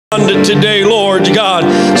today, Lord God,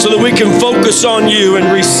 so that we can focus on you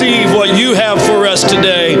and receive what you have for us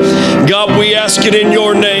today. God, we ask it in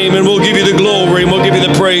your name, and we'll give you the glory and we'll give you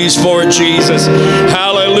the praise for it, Jesus.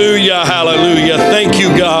 Hallelujah, hallelujah. Thank you,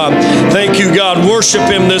 God. Thank you, God. Worship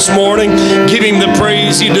him this morning. Give him the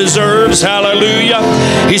praise he deserves. Hallelujah.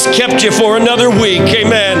 He's kept you for another week.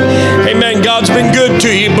 Amen. Amen. God's been good to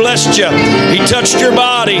you. He blessed you. He touched your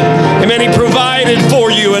body. Amen. He provided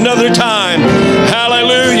for you another time.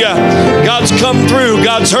 Hallelujah. God's come through.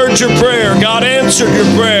 God's heard your prayer. God answered your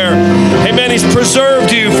prayer. Amen. He's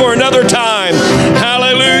preserved you for another time.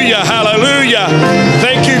 Hallelujah. Hallelujah.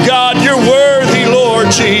 Thank you, God. You're worthy, Lord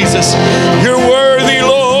Jesus. You're worthy,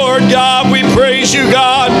 Lord God. We praise you,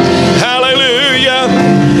 God. Hallelujah.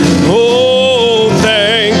 Oh,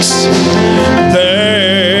 thanks.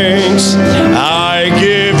 Thanks. I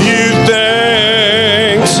give you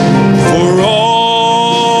thanks for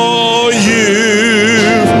all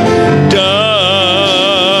you've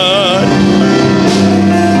done.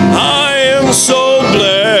 I am so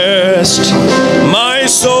blessed. My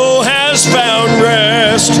soul has found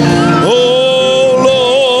rest. Oh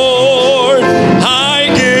Lord, I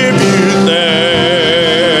give you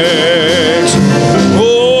thanks.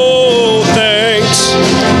 Oh, thanks.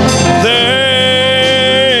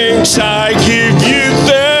 Thanks. I give you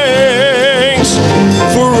thanks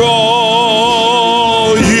for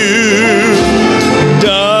all you've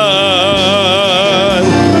done.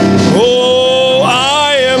 Oh,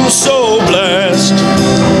 I am so blessed.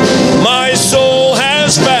 My soul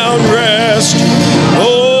has found rest.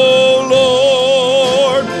 Oh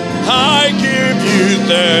Lord, I give you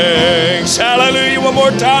thanks. Hallelujah. One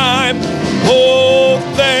more time. Oh,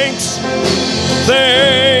 thanks.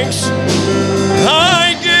 Thanks.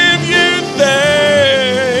 I give you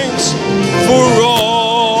thanks for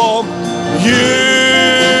all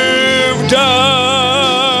you've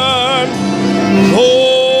done.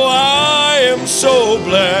 Oh, I am so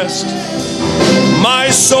blessed. My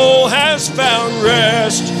soul has found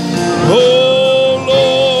rest. Oh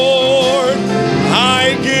Lord,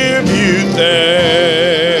 I give you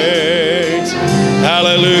thanks.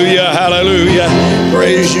 Hallelujah, hallelujah.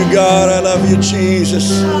 Praise you, God. I love you,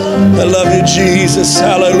 Jesus. I love you, Jesus.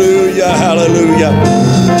 Hallelujah, hallelujah.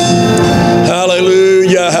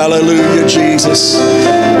 Hallelujah, hallelujah, Jesus.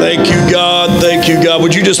 Thank you, God. Thank you, God.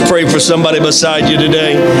 Would you just pray for somebody beside you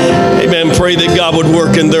today? Amen. Pray that God would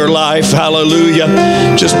work in their life. Hallelujah.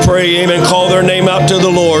 Just pray, amen. Call their name out to the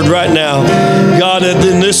Lord right now. God,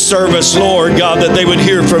 in this service, Lord, God, that they would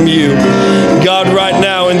hear from you. God, right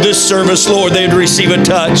now in this service, Lord, they'd receive a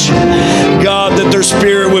touch. God, that their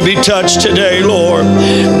spirit would be touched today, Lord.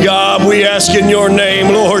 God, we ask in your name,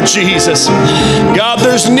 Lord Jesus. God,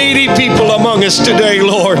 there's needy people among us today,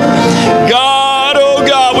 Lord. God, oh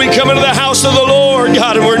God, we come into the house of the Lord,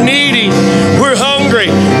 God, and we're needy, we're hungry,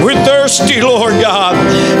 we're thirsty, Lord God.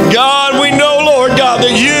 God, we know, Lord God,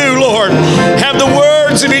 that you, Lord, have the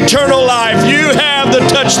words of eternal life. You have the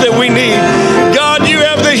touch that we need. God, you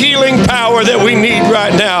have the healing power that we need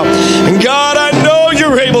right now. And God, I know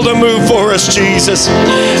you're able to move for us, Jesus.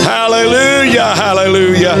 Hallelujah,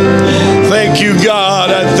 hallelujah. Thank you, God.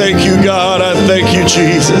 I thank you, God. I thank you,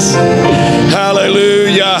 Jesus.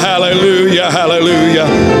 Hallelujah, hallelujah, hallelujah.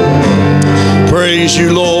 Praise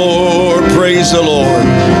you, Lord. Praise the Lord.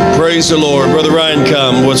 Praise the Lord. Brother Ryan,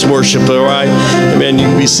 come. Let's worship, all right? Amen. You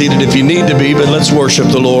can be seated if you need to be, but let's worship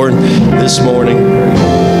the Lord this morning.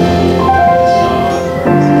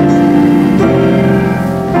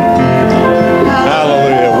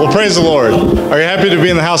 Hallelujah. Well, praise the Lord. Are you happy to be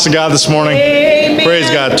in the house of God this morning? Amen. Praise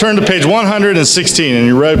God. Turn to page 116 in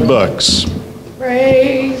your red books.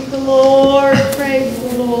 Praise the Lord. Praise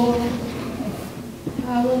the Lord.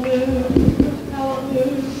 Hallelujah.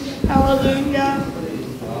 Hallelujah. Hallelujah.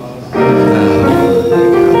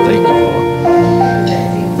 Thank you, Lord.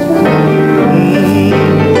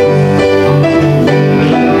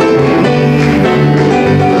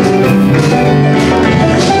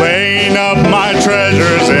 Laying up my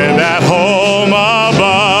treasures in that home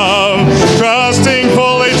above,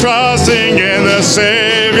 fully trusting in the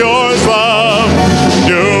Savior's love,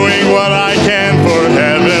 doing what I can for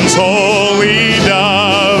heaven's holy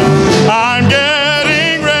dove. I'm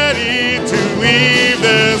getting ready to leave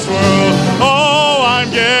this world. Oh, I'm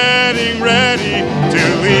getting ready to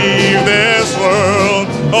leave this world.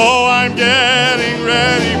 Oh, I'm getting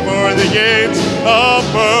ready for the gates of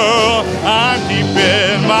pearl. I'm deep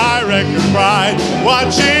in my record pride,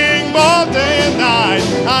 watching both day and night.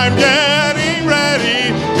 I'm getting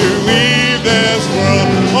ready to leave this world.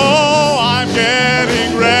 Oh, I'm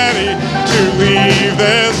getting ready to leave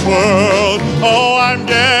this world. Oh, I'm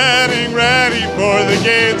getting ready for the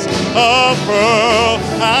gates gates of pearl.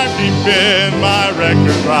 I'm keeping my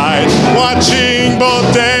record right, watching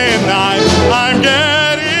both day and night. I'm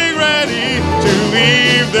getting ready to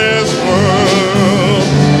leave this world.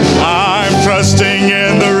 I'm trusting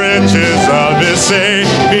in the riches of His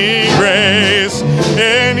saving grace.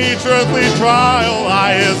 In each earthly trial,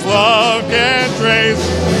 His love can trace.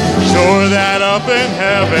 Sure that up in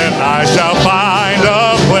heaven I shall find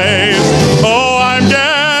a place. Oh, I'm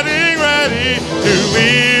getting ready to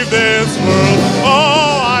leave this world.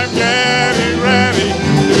 Oh, I'm getting ready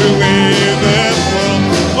to leave this world.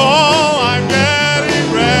 Oh, I'm getting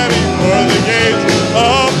ready for the gates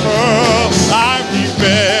of pearl. I'm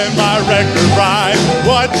keeping my record right,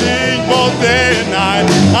 watching both day and night.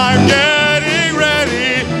 I'm getting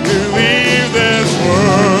ready to leave this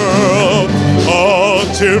world. Oh,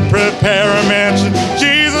 to prepare a mansion,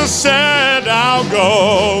 Jesus said I'll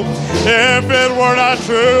go. If it were not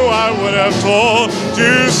true, I would have told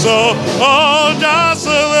you so. Oh, just a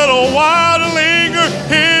little while to linger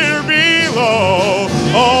here below.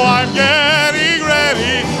 Oh, I'm getting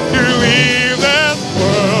ready to leave this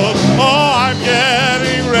world. Oh, I'm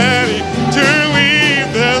getting ready to leave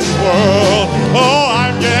this world. Oh,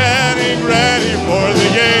 I'm getting ready for the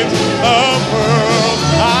gates of pearl.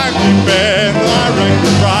 I'm keeping my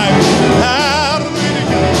record right. Hallelujah,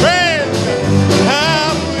 praise God.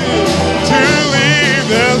 Hallelujah, to leave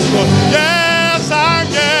this world. Yes, I'm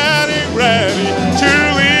getting ready to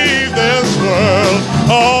leave this world.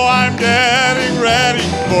 Oh, I'm getting ready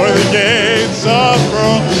for the gates of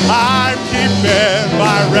pearl. I'm keeping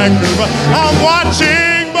my record right. I'm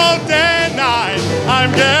watching both day and night.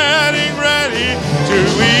 I'm getting ready to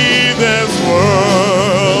leave this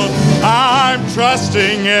world. I'm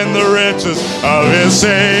trusting in the riches of His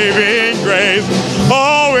saving grace.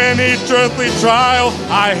 Oh, in each earthly trial,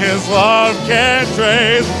 His love can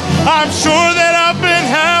trace. I'm sure that up in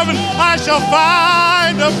heaven I shall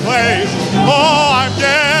find a place. Oh, I'm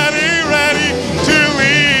getting ready to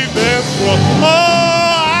leave this world. Oh,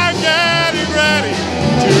 I'm getting ready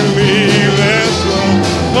to leave this world.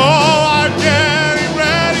 Oh, I'm getting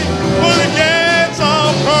ready for the gates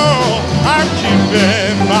of pearl. I'm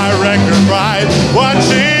keeping my record right,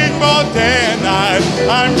 watching both day and night.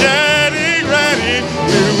 I'm getting ready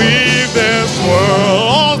to leave this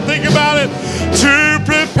world. Oh, think about it. To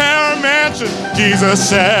prepare a mansion, Jesus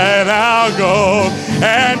said I'll go.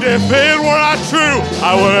 And if it were not true,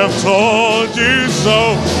 I would have told you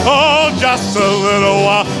so. Oh, just a little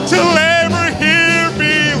while to labor here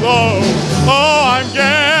below. Oh, I'm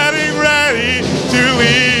getting ready to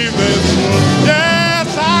leave this world. Yes,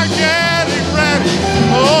 I'm getting ready.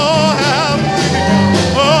 Oh,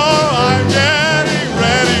 hallelujah. Oh, I'm getting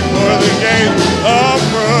ready for the gate of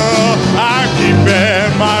pearl. I'm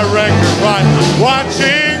keeping my record right,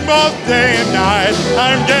 watching both day and night.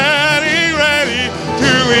 I'm getting ready to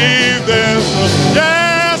leave this world.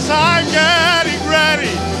 Yes, I'm getting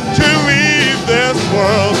ready to leave this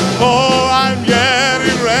world. Oh, I'm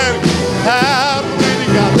getting ready.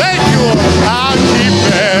 Hallelujah, God. Thank you, Lord. I'm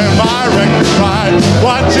keeping my record right,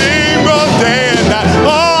 watching both day and night.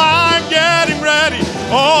 Oh, I'm getting ready.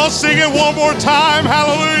 Oh, sing it one more time.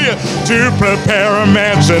 Hallelujah. To prepare a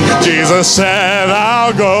mansion, Jesus said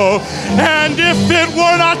I'll go. And if it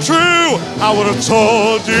were not true, I would have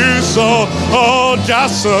told you so. Oh,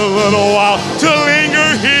 just a little while to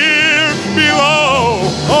linger here below.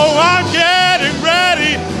 Oh, I'm getting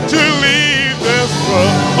ready to leave this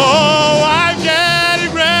world. Oh, I'm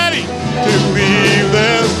getting ready to leave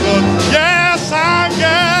this world. Yes, I'm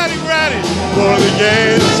getting ready for the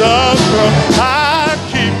gates of pearl. I'm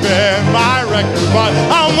keeping my record right.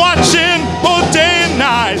 I'm watching both day and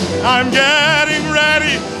night. I'm getting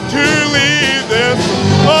ready to leave this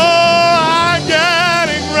world. Oh, I'm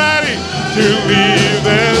getting ready to leave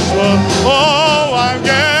this world. Oh, I'm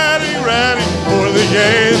getting ready for the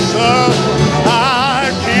gates of pearl.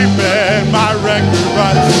 I'm keeping my record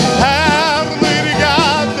right. Hallelujah,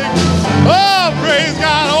 God. Oh, praise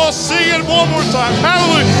God. Oh, sing it one more time.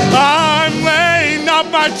 Hallelujah. I'm laying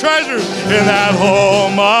up my treasures in that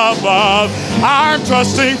home above. I'm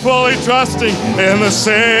trusting, fully trusting in the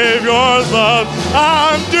Savior's love.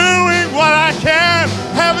 I'm doing what I can,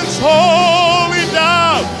 heaven's holy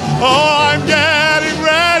dove. Oh, I'm getting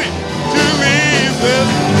ready to leave this.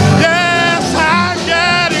 Yes, I'm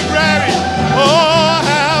getting ready. Oh,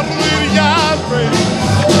 hallelujah, God, praise.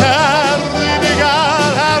 Hallelujah,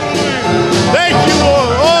 God, hallelujah. Thank you,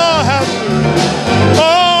 Lord. Oh, hallelujah.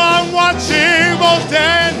 Oh, I'm watching both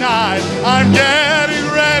day and night. I'm getting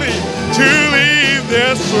ready to leave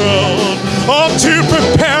this world. Oh, to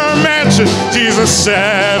prepare a mansion, Jesus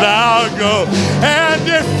said I'll go. And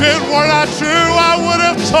if it were not true, I would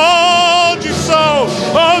have told you so.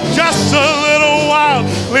 Oh, just a little while,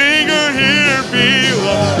 linger here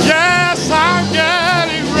below. Yes, I'm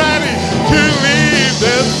getting ready to leave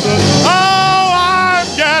this world. Oh, I'm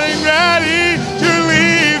getting ready to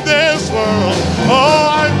leave this world. Oh,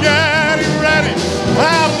 I'm getting ready.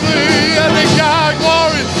 Hallelujah to God,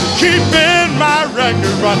 glory. Keeping my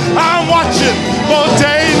record right. I'm watching both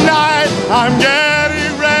day and night. I'm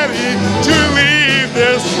getting ready to leave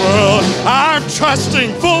this world. I'm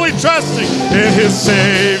trusting, fully trusting in His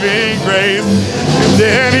saving grace. And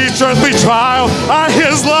in each earthly trial,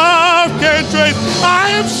 His love can trace.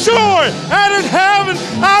 I am sure that in heaven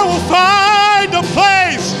I will find a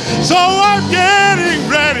place. So I'm getting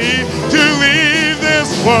ready to leave this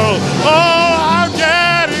world. Oh, I'm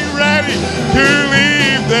getting ready to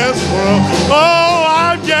leave this world. Oh,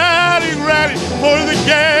 I'm getting ready for the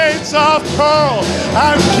gates of pearl.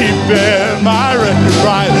 I'm keeping my record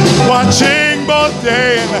right, watching both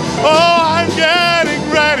day and night. Oh, I'm getting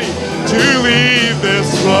ready to leave this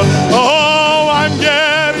world. Oh, I'm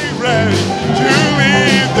getting ready to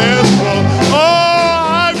leave this world.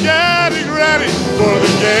 Oh, I'm getting ready for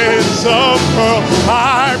the gates of pearl.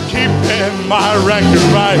 I'm keeping my record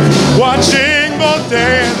right, watching both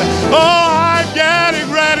day and night. Oh, I'm getting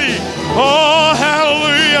ready. Oh,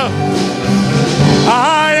 hallelujah.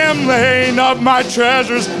 I am laying up my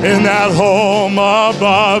treasures in that home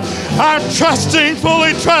above. I'm trusting,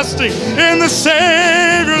 fully trusting in the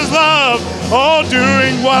Savior's love. Oh,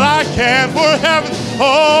 doing what I can for heaven's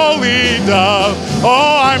holy dove.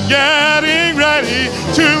 Oh, I'm getting ready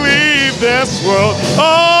to leave this world.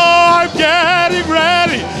 Oh, I'm getting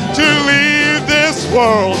ready to leave this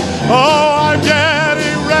world. Oh, I'm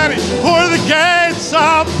getting ready for the gates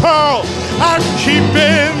of pearl. I'm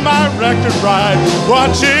keeping my record right,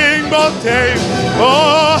 watching both days.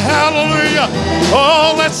 Oh, hallelujah.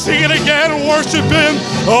 Oh, let's sing it again, worship Him.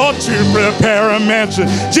 Oh, to prepare a mansion,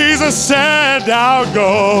 Jesus said, I'll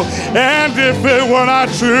go. And if it were not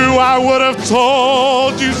true, I would have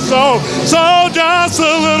told you so. So just a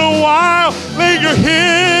little while, linger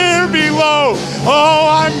here below. Oh,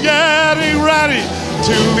 I'm getting ready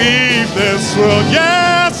to leave this world.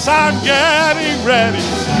 Yes, I'm getting ready.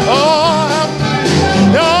 Oh,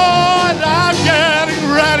 and I'm getting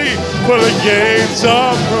ready for the gates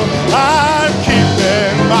of pearl. I'm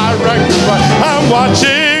keeping my record right. I'm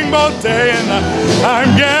watching both day and night.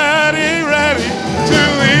 I'm getting ready to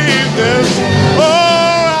leave this.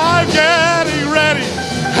 Oh, I'm getting ready.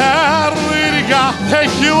 Hallelujah, God.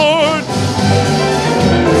 Thank you, Lord,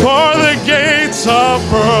 for the gates of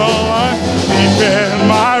pearl. I'm keeping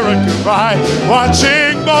my record right,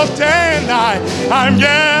 watching both day and night. I'm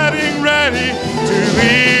getting ready to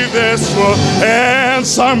leave this world. And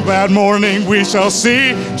some glad morning we shall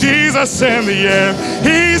see Jesus in the air.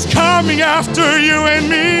 He's coming after you and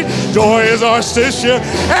me. Joy is ours this year.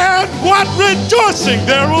 And what rejoicing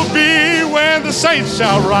there will be when the saints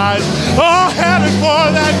shall rise. Oh, headed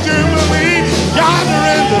for that jubilee yonder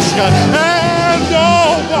in the sky. And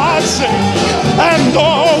oh, what singing, and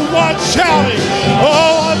oh, what shouting.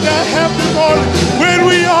 Oh, on that happy morning when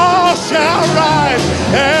we all shall rise.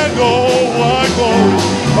 And oh, what glory.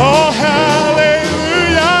 Oh,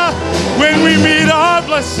 hallelujah. When we meet our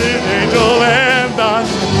blessed angel and us.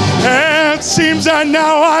 And seems that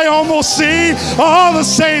now I almost see all the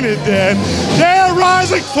sainted dead. They're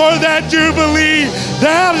rising for that jubilee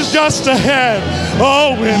that is just ahead.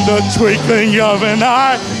 Oh, in the twinkling of an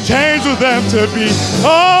eye, change with them to be.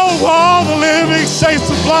 Oh, all the living saints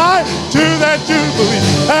to fly to that jubilee.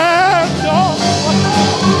 And oh,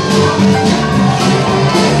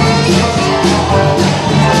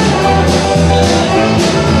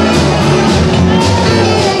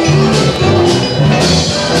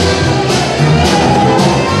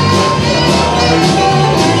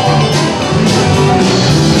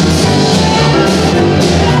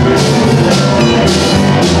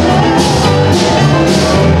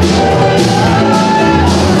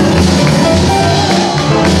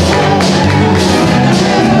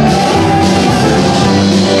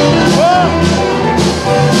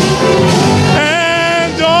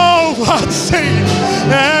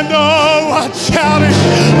 shouting,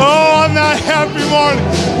 oh, on that happy morning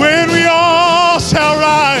when we all shall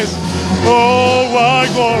rise. Oh, what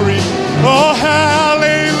glory, oh,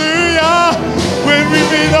 hallelujah, when we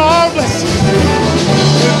meet our blessing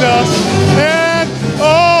with us. And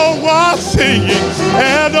oh, what singing,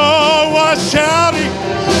 and oh, what shouting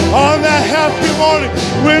on that happy morning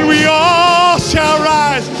when we all shall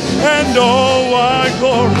rise. And oh, what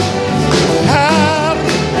glory,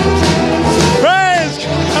 praise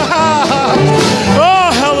God.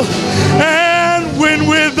 Oh, hello. And when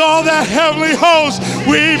with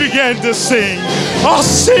began to sing, all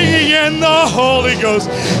singing in the Holy Ghost,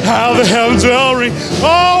 how the heavens will ring.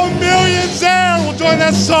 Oh, millions there will join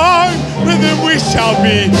that song, with him we shall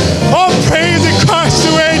be. Oh, praising Christ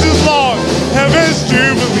to ages long, heaven's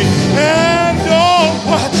jubilee. And oh,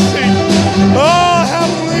 what singing. Oh,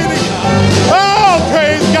 hallelujah to God. Oh,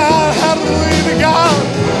 praise God. Hallelujah to God.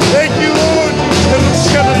 Thank you, Lord.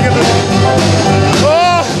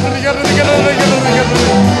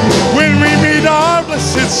 When we meet our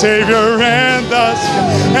blessed Savior and us,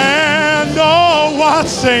 and oh, what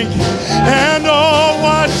singing, and oh,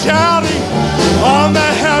 what shouting on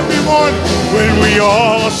that happy morning when we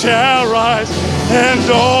all shall rise, and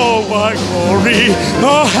oh, what glory,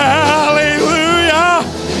 oh, hallelujah,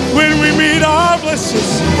 when we meet our blessed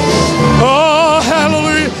Savior. Oh,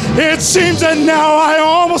 hallelujah. It seems that now I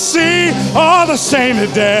almost see all the saints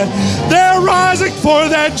and dead. They're rising for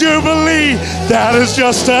that jubilee that is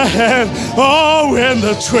just ahead. Oh, in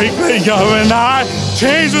the twinkling of an eye,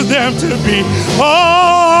 change with them to be.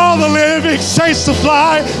 Oh, the living saints to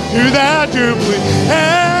fly to that jubilee.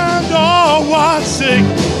 And oh, what sing,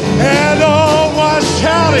 and oh, what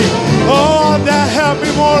shouting, oh, on that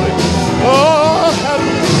happy morning. Oh,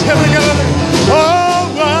 hallelujah.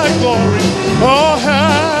 Oh, my glory. Oh,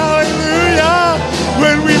 hallelujah.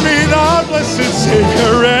 When we meet our blessed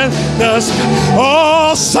Savior and the sky.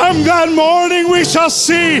 Oh, some glad morning we shall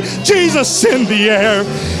see Jesus in the air.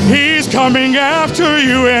 He's coming after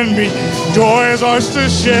you and me. Joy is ours to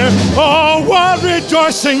share. Oh, what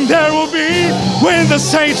rejoicing there will be when the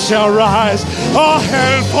saints shall rise. Oh,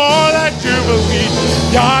 headed for that jubilee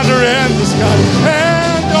yonder in the sky.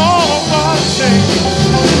 And oh, what singing.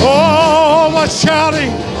 Oh, what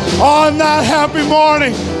shouting on that happy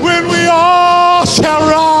morning when we all shall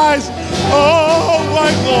rise. Oh,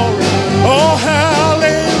 what glory. Oh,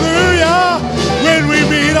 hallelujah. When we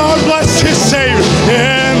meet our blessed Savior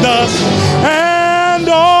in us. And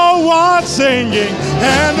oh, what singing.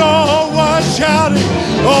 And oh, what shouting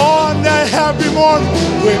on that happy morning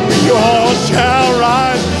when we all shall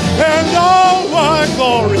rise. And oh, what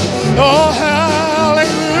glory. Oh,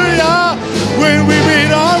 hallelujah. When we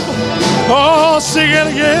meet our, oh, sing it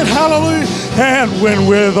again, hallelujah. And when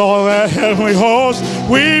with all that heavenly host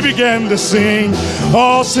we begin to sing,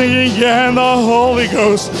 all singing in the Holy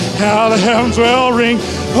Ghost, how the heavens will ring.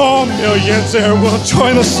 Oh, millions there will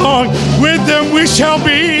join the song, with them we shall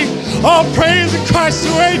be. All praise in Christ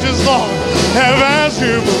to ages long, heaven's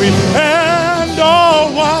jubilee. And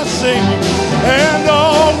oh, what singing, and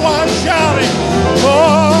oh, what shouting.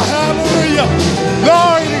 Oh, hallelujah.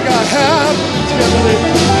 Glory to God.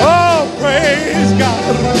 Hallelujah. Oh, praise God.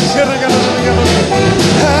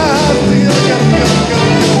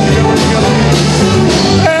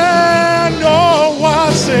 And oh,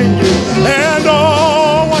 what singing, and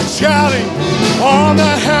oh, what shouting on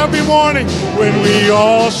that happy morning when we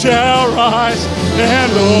all shall rise.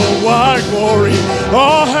 And oh, what glory.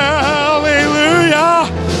 Oh, hallelujah.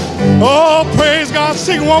 Oh, praise God.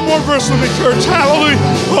 Sing one more verse with me, church. Hallelujah.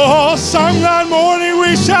 Oh, some glad morning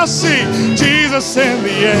we shall see Jesus in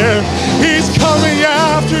the air. He's coming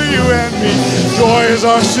after you and me. Joy is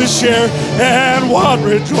ours to share. And what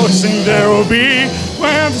rejoicing there will be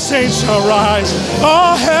when the saints shall rise.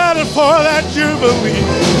 All headed for that jubilee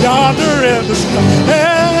yonder in the sky.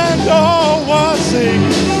 And oh, what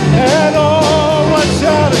singing. And oh, what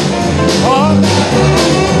shouting.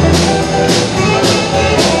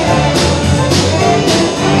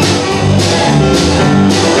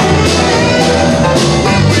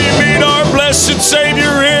 We meet our blessed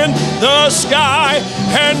Savior in the sky,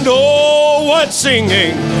 and oh, what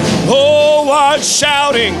singing, oh, what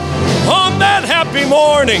shouting, on that happy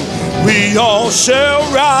morning we all shall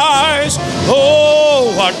rise.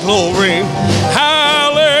 Oh, what glory,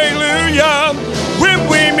 hallelujah, when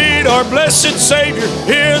we meet our blessed Savior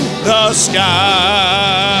in the sky.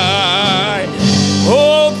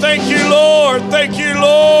 Oh, thank you, Lord, thank you,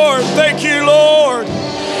 Lord, thank you, Lord.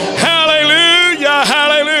 Hallelujah,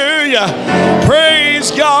 hallelujah.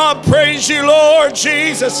 Praise God, praise you, Lord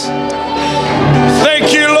Jesus.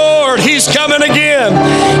 Thank you, Lord. He's coming again.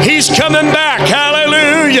 He's coming back.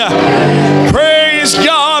 Hallelujah. Praise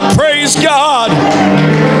God, praise God.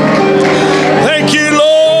 Thank you,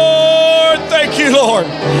 Lord. Thank you, Lord.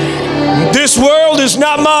 This world is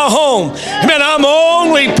not my home. Amen. I'm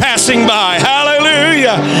only passing by.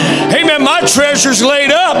 Hallelujah. Amen. My treasure's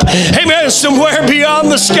laid up. Amen. Somewhere beyond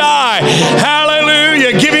the sky.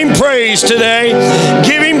 Hallelujah. Give him praise today.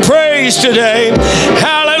 Give him praise today.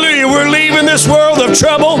 Hallelujah. We're leaving this world of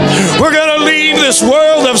trouble. We're going to leave this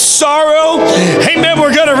world of sorrow. Amen.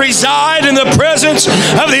 We're going to reside in the presence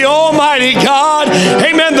of the Almighty God.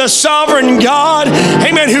 Amen. The sovereign God.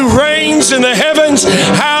 Amen. Who reigns in the heavens.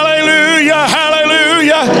 Hallelujah.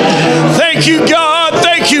 Hallelujah. Thank you, God.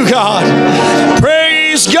 Thank you, God.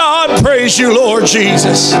 Praise God. Praise you, Lord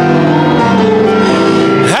Jesus.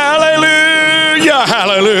 Hallelujah.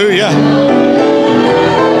 Hallelujah.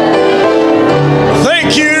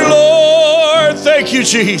 Thank you, Lord. Thank you,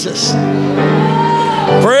 Jesus.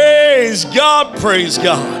 Praise God. Praise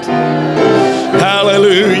God.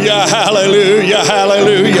 Hallelujah. Hallelujah.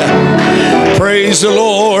 Hallelujah. Praise the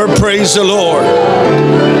Lord. Praise the Lord.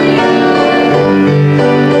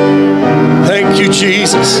 Thank you,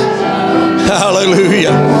 Jesus.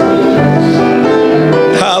 Hallelujah.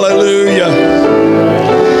 Hallelujah.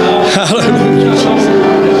 Hallelujah.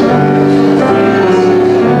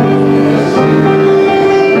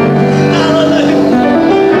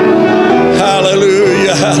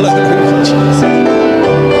 Hallelujah. Hallelujah. Jesus.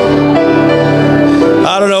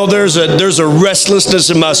 I don't know, there's a restlessness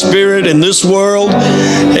in my spirit in this world.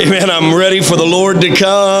 Amen. I'm ready for the Lord to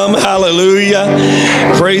come. Hallelujah.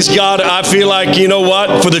 Praise God. I feel like, you know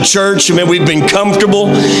what, for the church, amen, we've been comfortable.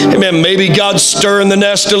 Amen. Maybe God's stirring the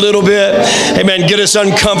nest a little bit. Amen. Get us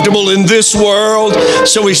uncomfortable in this world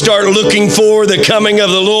so we start looking for the coming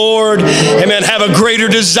of the Lord. Amen. Have a greater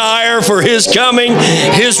desire for His coming,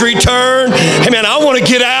 His return. Amen. I want to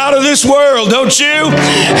get out of this world, don't you?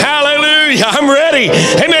 Hallelujah. I'm ready.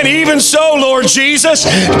 Amen. Even so, Lord Jesus,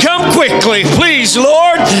 come quickly, please,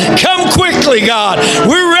 Lord. Come quickly, God.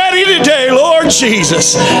 We're ready today, Lord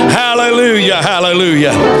Jesus. Hallelujah.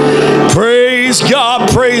 Hallelujah. Praise God.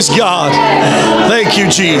 Praise God. Thank you,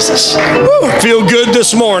 Jesus. Woo, I feel good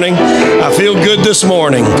this morning. I feel good this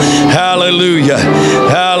morning. Hallelujah.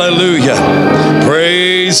 Hallelujah.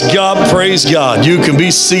 Praise God. Praise God. You can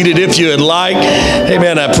be seated if you would like.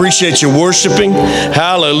 Amen. I appreciate you worshiping.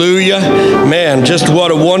 Hallelujah. Man, just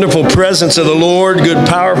what a wonderful presence of the Lord. Good,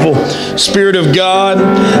 powerful Spirit of God.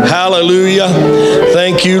 Hallelujah.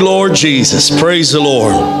 Thank you, Lord Jesus. Praise the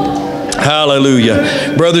Lord.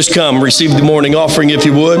 Hallelujah. Brothers, come. Receive the morning offering if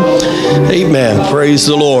you would. Amen. Praise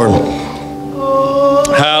the Lord.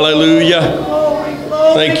 Hallelujah.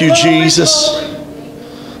 Thank you, Jesus.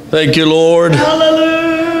 Thank you, Lord.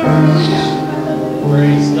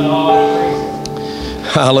 Praise God.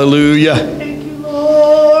 Hallelujah. Thank you,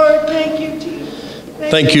 Lord. Thank you,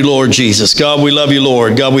 Jesus. Thank you, Lord Jesus. God, we love you,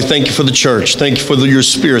 Lord. God, we thank you for the church. Thank you for your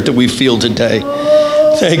Spirit that we feel today.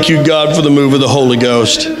 Thank you, God, for the move of the Holy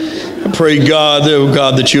Ghost. I pray, God, oh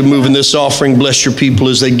God, that you move in this offering. Bless your people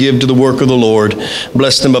as they give to the work of the Lord.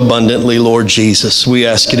 Bless them abundantly, Lord Jesus. We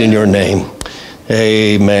ask it in your name.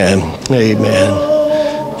 Amen.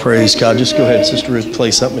 Amen. Praise God. Just go ahead, Sister Ruth, play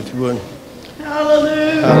something if you would.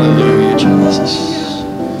 Hallelujah. Hallelujah, Jesus.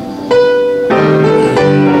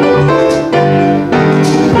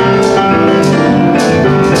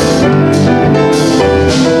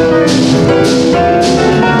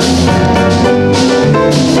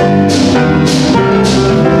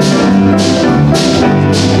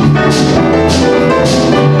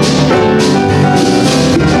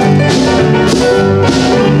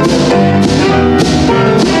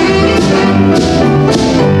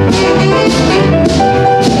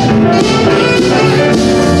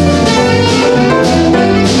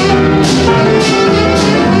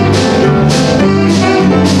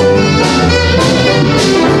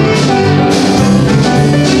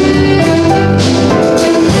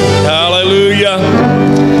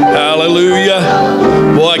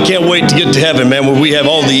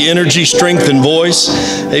 Energy, strength, and voice.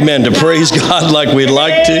 Amen. To praise God like we'd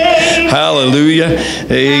like to. Hallelujah.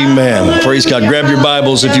 Amen. Praise God. Grab your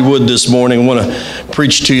Bibles if you would this morning. I want to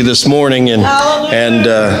preach to you this morning and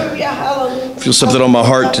feel something on my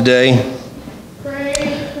heart today.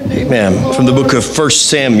 Amen. From the book of 1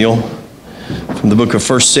 Samuel. From the book of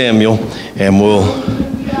 1 Samuel. And we'll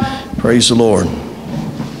praise the Lord.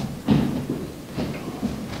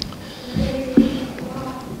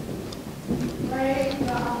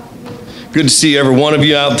 Good to see every one of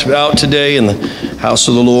you out today in the house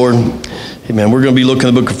of the Lord. Amen. We're going to be looking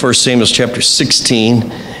at the book of 1 Samuel chapter 16.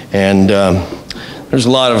 And there's a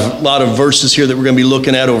lot of verses here that we're going to be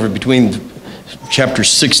looking at over between chapter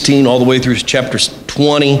 16 all the way through chapter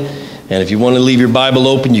 20. And if you want to leave your Bible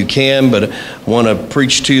open, you can. But I want to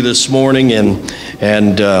preach to you this morning.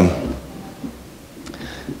 And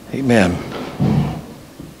amen.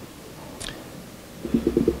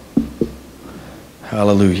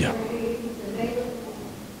 Hallelujah.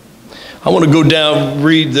 I want to go down,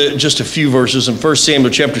 read just a few verses in 1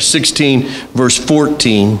 Samuel chapter 16, verse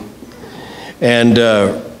 14. And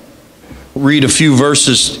read a few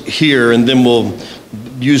verses here, and then we'll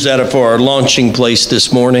use that for our launching place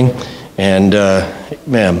this morning. And,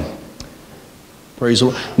 man, praise the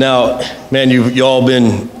Lord. Now, man, you all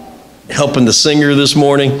been helping the singer this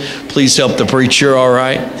morning. Please help the preacher, all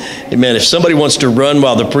right? Amen. If somebody wants to run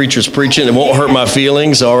while the preacher's preaching, it won't hurt my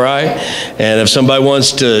feelings, all right? And if somebody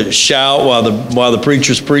wants to shout while the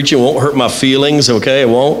preacher's preaching, it won't hurt my feelings, okay? It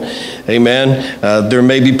won't. Amen. There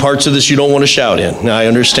may be parts of this you don't want to shout in. I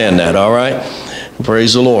understand that, all right?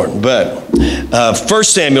 Praise the Lord. But 1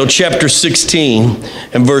 Samuel chapter 16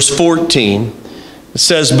 and verse 14, it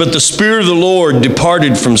says, "But the Spirit of the Lord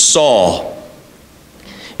departed from Saul,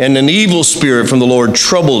 and an evil spirit from the Lord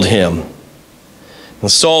troubled him.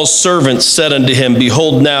 And Saul's servants said unto him,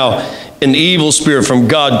 Behold, now an evil spirit from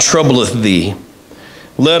God troubleth thee.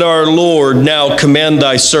 Let our Lord now command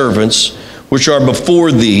thy servants, which are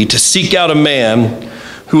before thee, to seek out a man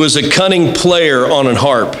who is a cunning player on an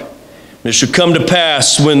harp. And it shall come to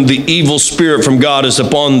pass, when the evil spirit from God is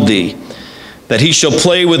upon thee, that he shall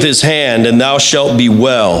play with his hand, and thou shalt be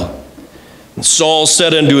well. And Saul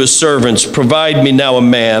said unto his servants, Provide me now a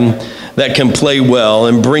man that can play well,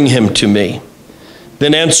 and bring him to me.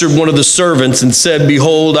 Then answered one of the servants and said,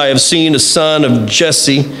 Behold, I have seen a son of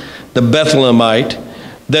Jesse the Bethlehemite,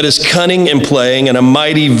 that is cunning in playing, and a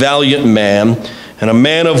mighty valiant man, and a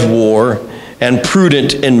man of war, and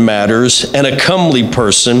prudent in matters, and a comely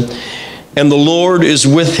person, and the Lord is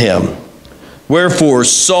with him. Wherefore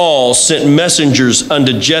Saul sent messengers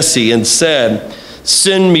unto Jesse, and said,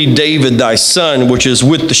 Send me David thy son, which is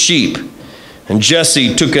with the sheep. And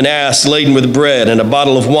Jesse took an ass laden with bread, and a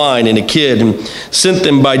bottle of wine, and a kid, and sent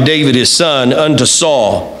them by David his son unto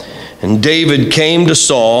Saul. And David came to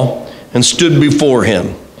Saul, and stood before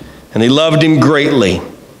him. And he loved him greatly,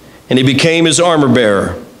 and he became his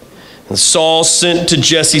armor-bearer. And Saul sent to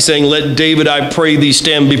Jesse, saying, Let David, I pray thee,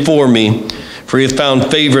 stand before me, for he hath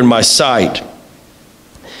found favor in my sight.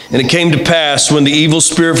 And it came to pass, when the evil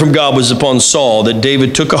spirit from God was upon Saul, that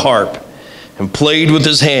David took a harp and played with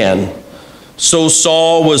his hand. So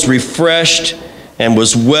Saul was refreshed and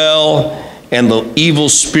was well, and the evil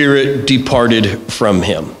spirit departed from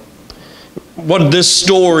him. What this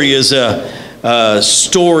story is a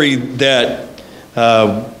story that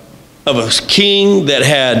of a king that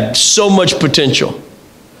had so much potential,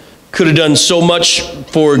 could have done so much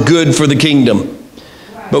for good for the kingdom.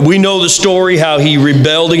 But we know the story, how he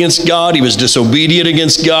rebelled against God. He was disobedient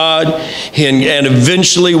against God. And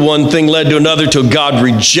eventually one thing led to another till God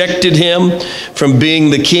rejected him from being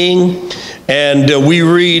the king. And we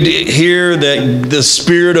read here that the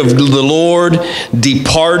Spirit of the Lord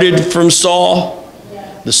departed from Saul.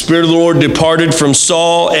 The Spirit of the Lord departed from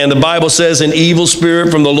Saul. And the Bible says an evil spirit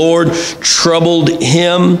from the Lord troubled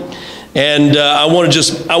him. And I want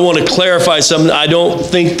to clarify something. I don't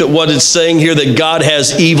think that what it's saying here that God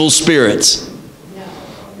has evil spirits.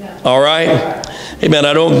 All right? Amen.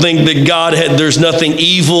 I don't think that there's nothing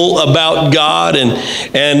evil about God,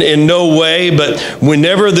 and in no way. But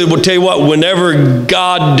we'll tell you what, whenever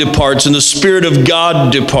God departs and the Spirit of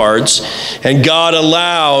God departs, and God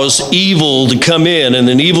allows evil to come in, and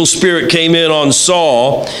an evil spirit came in on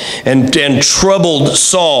Saul and troubled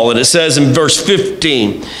Saul. And it says in verse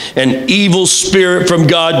 15, an evil spirit from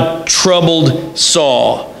God troubled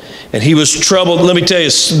Saul. And he was troubled. Let me tell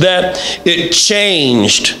you, that it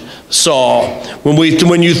changed Saul.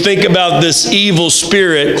 When you think about this evil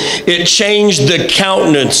spirit, it changed the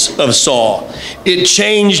countenance of Saul. It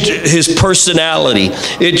changed his personality.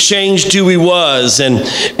 It changed who he was, and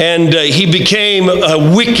he became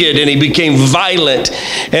wicked, and he became violent,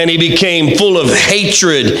 and he became full of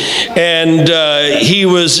hatred, and he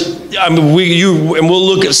was. And we'll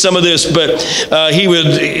look at some of this, but he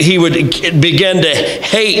would begin to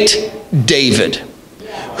hate David,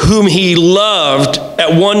 whom he loved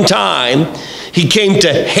at one time. He came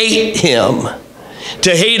to hate him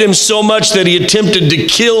so much that he attempted to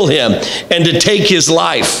kill him and to take his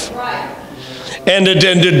life, and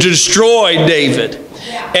to destroy David.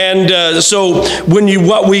 And so when we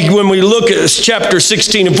look at chapter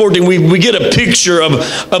 16 and 14, we get a picture of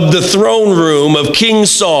the throne room of King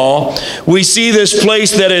Saul. We see this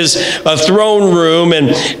place that is a throne room, and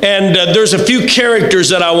there's a few characters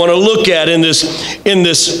that I want to look at in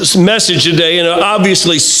this message today. And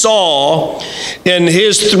obviously Saul and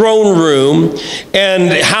his throne room,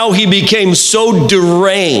 and how he became so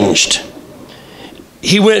deranged.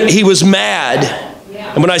 He was mad.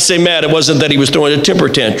 And when I say mad, it wasn't that he was throwing a temper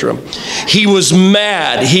tantrum. He was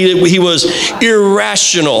mad. He was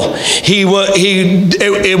irrational. It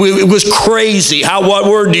was crazy. What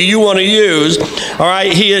word do you want to use? All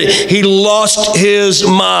right. He lost his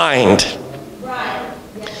mind.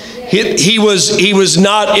 He was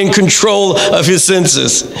not in control of his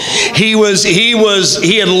senses. He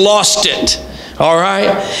had lost it. All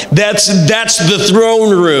right? That's the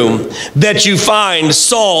throne room that you find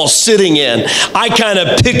Saul sitting in. I kind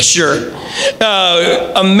of picture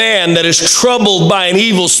a man that is troubled by an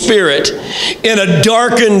evil spirit in a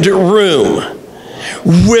darkened room,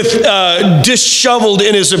 with disheveled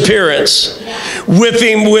in his appearance,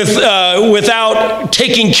 without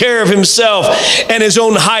taking care of himself and his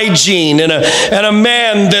own hygiene, and a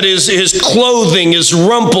man that his clothing is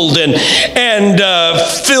rumpled and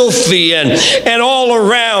filthy, and all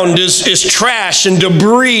around is trash and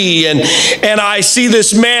debris, and I see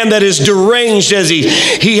this man that is deranged as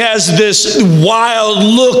he has this wild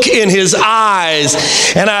look in his eyes,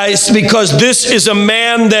 because this is a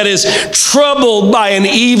man that is troubled by an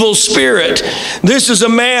evil spirit. This is a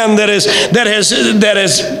man that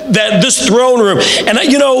this throne room. And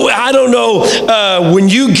I don't know, when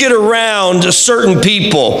you get around certain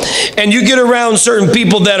people, and you get around certain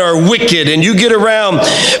people that are wicked, and you get around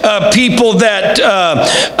people that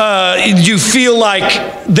you feel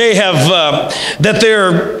like they have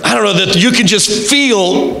that you can just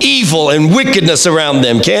feel evil and wickedness around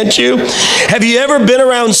them, can't you? Have you ever been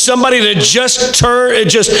around somebody that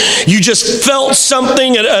you just felt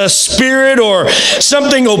something, a spirit or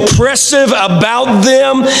something oppressive about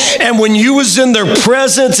them, and when you was in their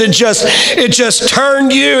presence, it just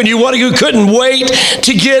turned you, and you couldn't wait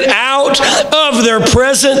to get out of their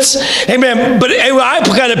presence? Amen. But I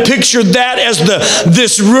kind of pictured that as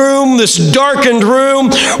this darkened room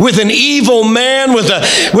with an evil man, with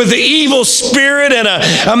the evil spirit, and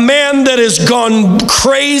a man that has gone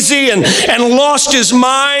crazy and lost his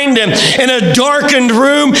mind, and in a darkened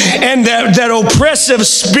room, and that oppressive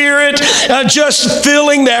spirit just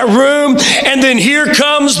filling that room. And then here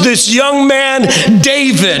comes this young man,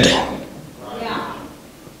 David.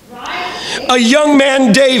 A young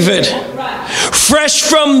man, David, fresh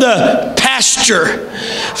from the pasture,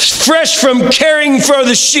 fresh from caring for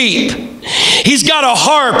the sheep. He's got a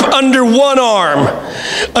harp under one arm,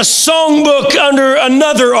 a songbook under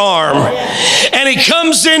another arm, and he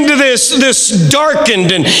comes into this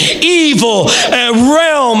darkened and evil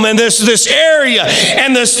realm, and this area,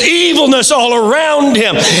 and this evilness all around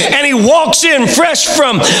him. And he walks in fresh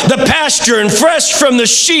from the pasture and fresh from the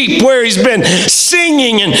sheep, where he's been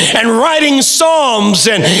singing and writing psalms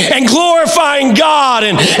and glorifying God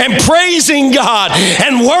and praising God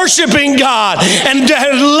and worshiping God and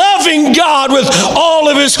loving God with all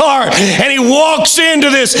of his heart. And he walks into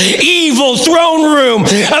this evil throne room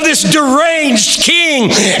of this deranged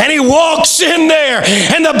king, and he walks in there,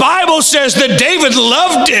 and the Bible says that David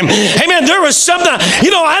loved him. Amen. There was something,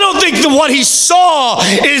 I don't think that what he saw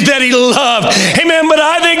is that he loved. Amen. But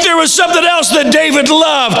I think there was something else that David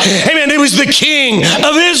loved. Amen. He was the king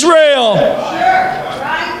of Israel.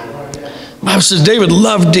 The Bible says David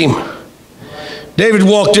loved him. David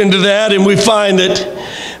walked into that, and we find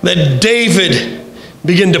that David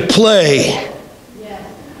began to play.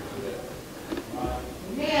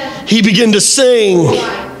 He began to sing.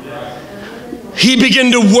 He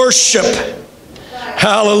began to worship.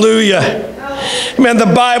 Hallelujah. Man, the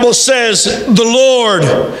Bible says the Lord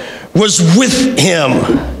was with him.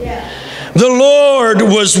 The Lord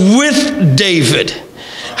was with David.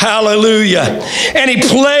 Hallelujah. And he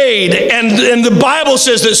played, and the Bible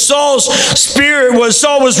says that Saul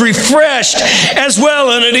was refreshed as well,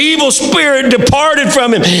 and an evil spirit departed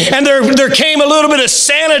from him, and there came a little bit of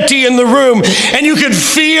sanity in the room, and you could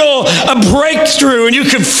feel a breakthrough, and you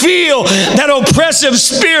could feel that oppressive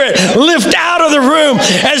spirit lift out of the room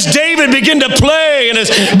as David began to play, and as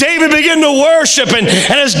David began to worship, and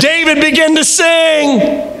as David began to sing.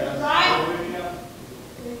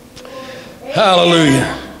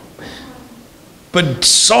 Hallelujah. But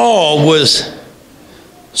Saul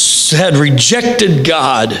had rejected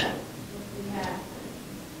God.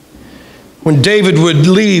 When David would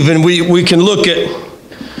leave, and we can look at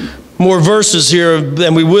more verses here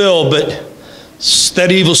than we will, but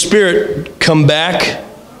that evil spirit come back.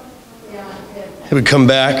 It would come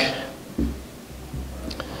back.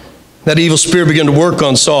 That evil spirit began to work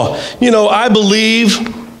on Saul. I believe,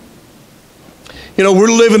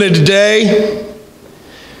 we're living in a day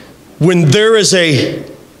when there is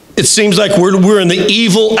it seems like we're in the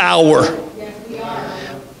evil hour. Yes, we are.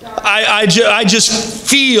 I just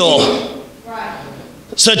feel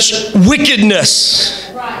such wickedness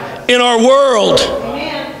in our world.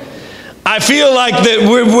 I feel like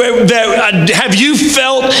have you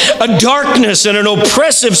felt a darkness and an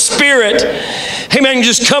oppressive spirit? Hey man,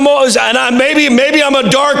 just come on. And maybe I'm a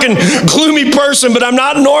dark and gloomy person, but I'm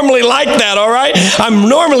not normally like that, all right? I'm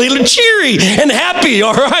normally cheery and happy,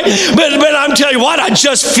 all right? But I'm telling you what, I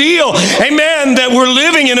just feel, amen, that we're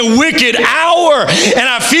living in a wicked hour. And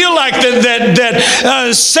I feel like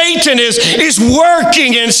that Satan is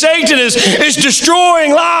working, and Satan is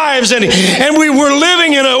destroying lives. And we're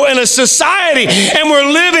living in a society, and we're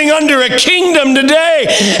living under a kingdom today,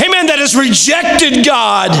 amen, that has rejected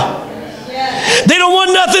God. They don't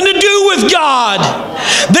want nothing to do with God.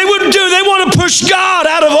 They want to push God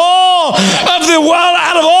out of all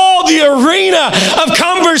the arena of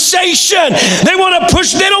conversation. They don't want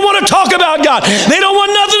to talk about God. They don't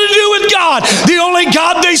want nothing to do with God. The only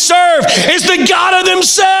God they serve is the God of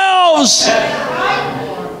themselves.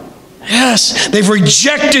 Yes, they've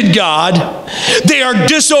rejected God. They are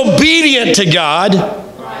disobedient to God.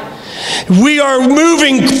 We are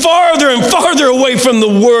moving farther and farther away from the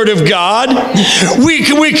Word of God.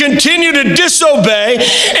 We continue to disobey,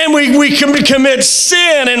 and we commit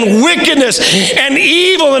sin and wickedness and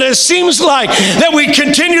evil, and it seems like that we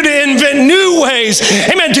continue to invent new ways,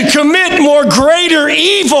 amen, to commit more greater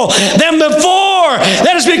evil than before.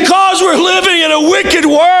 That is because we're living in a wicked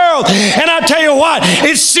world. And I tell you what,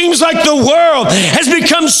 it seems like the world has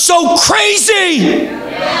become so crazy.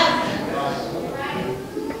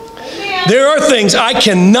 There are things I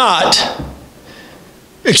cannot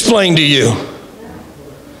explain to you.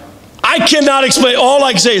 I cannot explain. All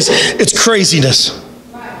I can say is it's craziness.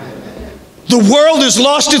 The world has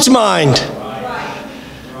lost its mind.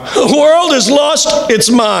 The world has lost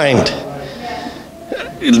its mind.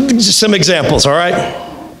 Just some examples, all right?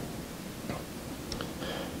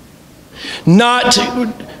 Not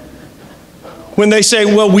when they say,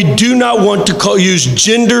 well, we do not want to use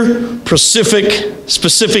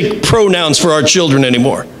gender-specific pronouns for our children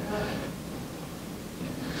anymore.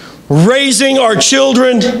 Raising our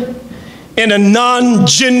children in a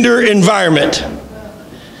non-gender environment.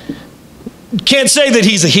 Can't say that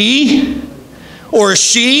he's a he or a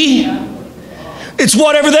she. It's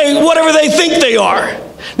whatever they think they are.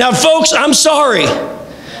 Now, folks, I'm sorry.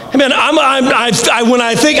 I mean, when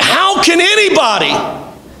I think, how can anybody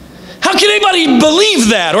believe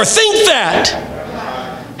that or think that?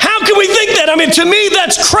 How can we think that? I mean, to me,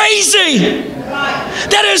 that's crazy.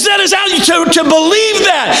 That is how to believe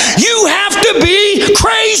that. You have to be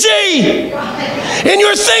crazy in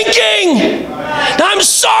your thinking. I'm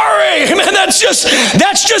sorry, man. That's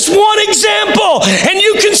just one example, and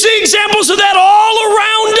you can see examples of that all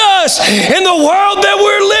around us in the world that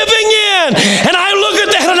we're living in. And I look at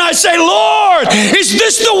that and I say, Lord, is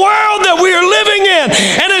this the world that we are living in?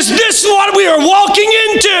 And is this what we are walking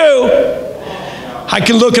into? I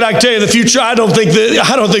can tell you the future. I don't think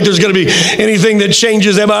there's going to be anything that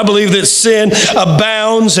changes them. I believe that sin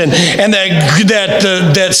abounds, and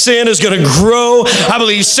that sin is going to grow. I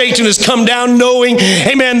believe Satan has come down knowing,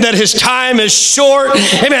 amen, that his time is short,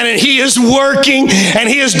 amen, and he is working, and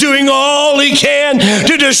he is doing all he can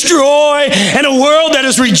to destroy. And a world that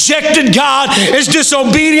has rejected God, is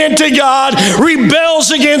disobedient to God,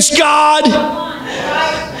 rebels against God.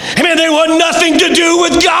 Amen. They want nothing to do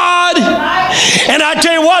with God. And I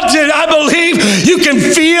tell you what, I believe you can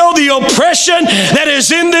feel the oppression that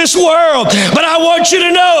is in this world. But I want you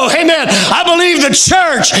to know, amen, I believe the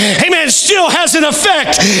church, amen, still has an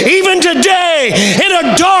effect even today in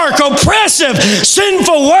a dark, oppressive,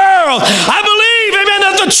 sinful world. I believe, amen,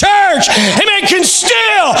 that the church, amen, can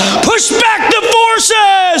still push back the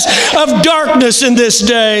forces of darkness in this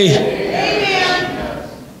day. Amen.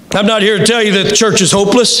 I'm not here to tell you that the church is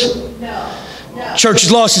hopeless. No. Church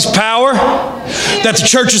has lost its power. That the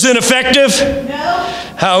church is ineffective. No.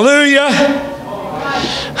 Hallelujah.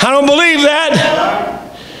 I don't believe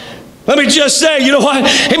that. Let me just say, you know what?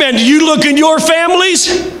 Amen. You look in your families,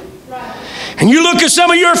 and you look at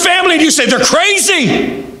some of your family, and you say, they're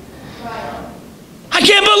crazy. I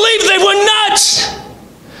can't believe they went nuts.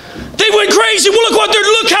 They went crazy. Well, look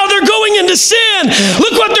how they're going into sin.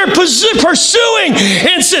 Look what they're pursuing.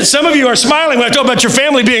 And some of you are smiling when I talk about your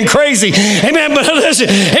family being crazy. Amen. But listen,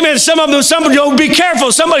 amen. Some of them, be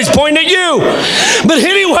careful. Somebody's pointing at you. But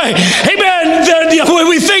anyway, amen.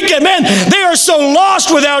 We think, amen, they are so lost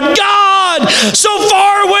without God, so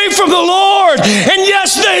far away from the Lord. And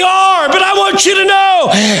yes, they are. But I want you to know,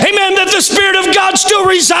 amen, that the Spirit of God still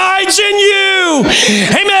resides in you.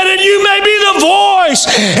 Amen. And you may be the voice,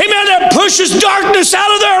 amen, that pushes darkness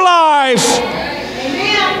out of their life.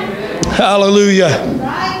 Amen. Hallelujah.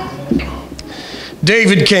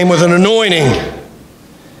 David came with an anointing.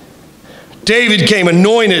 David came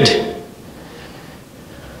anointed.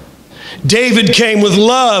 David came with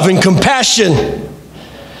love and compassion.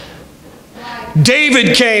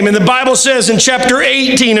 David came, and the Bible says in chapter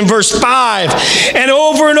 18 and verse 5, and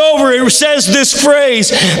over it says this phrase,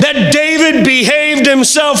 that David behaved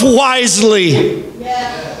himself wisely.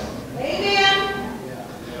 Yes. Amen.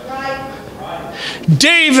 Right.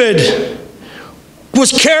 David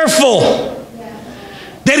was careful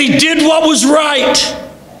that he did what was right.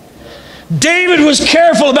 David was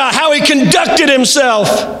careful about how he conducted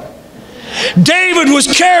himself. David was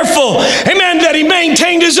careful, amen, that he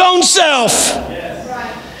maintained his own self.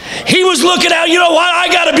 He was looking out, you know what, I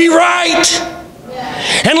got to be right.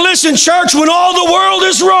 And listen, church, when all the world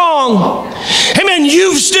is wrong, amen,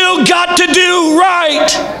 you've still got to do right.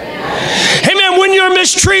 Amen. When you're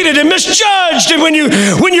mistreated and misjudged, and when you're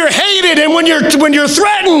hated, and when you're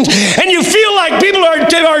threatened, and you feel like people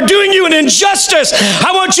are doing you an injustice,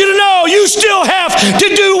 I want you to know you still have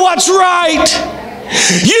to do what's right.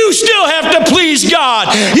 You still have to please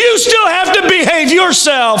God. You still have to behave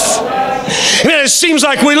yourself. Amen. It seems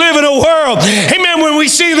like we live in a world, amen, when we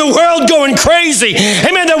see the world going crazy,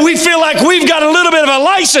 amen, that we feel like we've got a little bit of a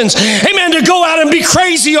license, amen, to go out and be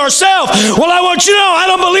crazy ourselves. Well, I want you to know, I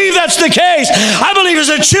don't believe that's the case. I believe as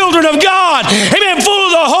the children of God, amen, full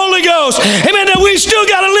of the Holy Ghost, amen, that we still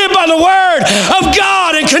got to live by the Word of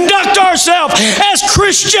God and conduct ourselves as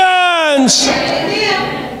Christians.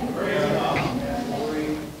 Amen.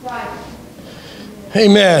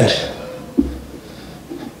 Amen.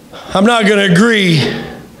 I'm not going to agree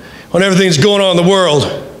on everything that's going on in the world,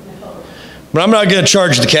 but I'm not going to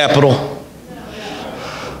charge the Capitol.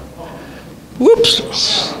 Whoops.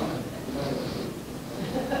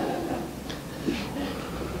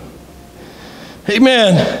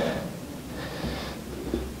 Amen.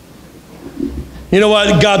 You know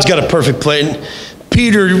what? God's got a perfect plan.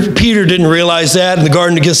 Peter didn't realize that in the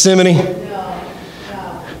Garden of Gethsemane.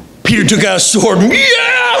 Peter took out a sword. Yeah!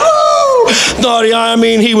 Thought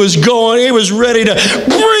he was ready to bring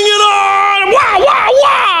it on. Wah, wah,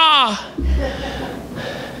 wah.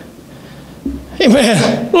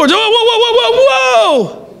 Amen. Lord,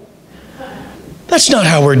 whoa. That's not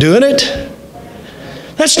how we're doing it.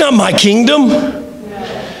 That's not my kingdom.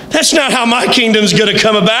 That's not how my kingdom's going to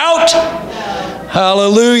come about.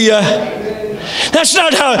 Hallelujah. That's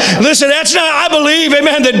not how, listen, that's not, I believe,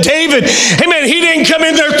 amen, that David, amen, he didn't come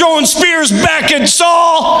in there throwing spears back at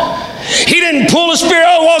Saul. He didn't pull a spear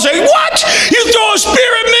out of the wall and say, what? You throw a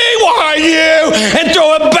spear at me? Why you? And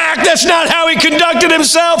throw it back. That's not how he conducted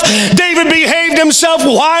himself. David behaved himself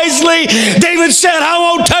wisely. David said, I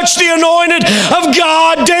won't touch the anointed of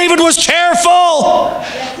God. David was careful.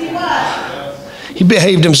 Yes, he was. He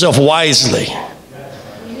behaved himself wisely.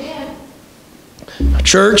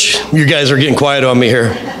 Church, you guys are getting quiet on me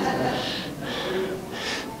here.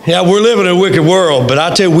 Yeah, we're living in a wicked world, but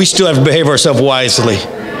I tell you, we still have to behave ourselves wisely.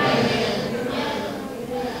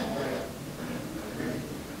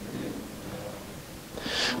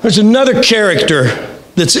 There's another character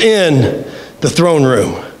that's in the throne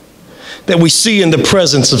room that we see in the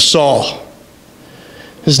presence of Saul.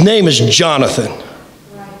 His name is Jonathan.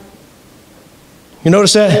 You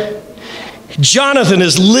notice that? Jonathan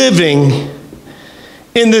is living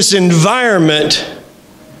in this environment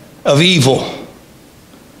of evil.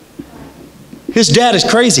 His dad is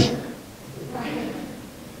crazy.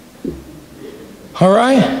 All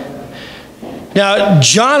right? Now,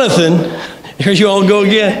 Jonathan, here you all go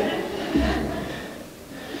again.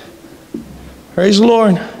 Praise the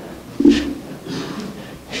Lord.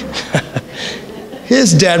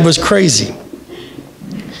 His dad was crazy.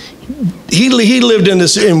 He lived in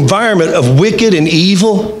this environment of wicked and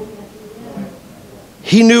evil.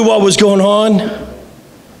 He knew what was going on.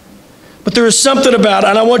 But there is something about,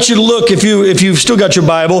 and I want you to look, if you've still got your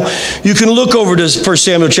Bible, you can look over to 1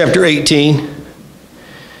 Samuel chapter 18.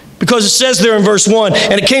 Because it says there in verse 1,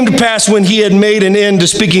 and it came to pass when he had made an end to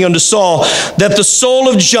speaking unto Saul, that the soul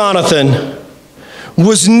of Jonathan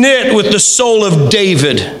was knit with the soul of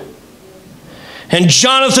David. And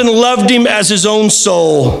Jonathan loved him as his own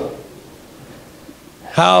soul.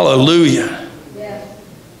 Hallelujah.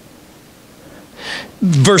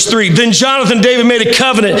 Verse 3, then Jonathan, David made a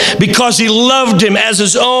covenant because he loved him as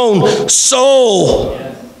his own soul.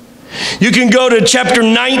 You can go to chapter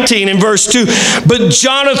 19 and verse 2. But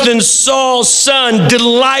Jonathan, Saul's son,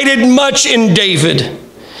 delighted much in David.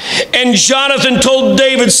 And Jonathan told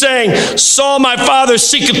David, saying, Saul my father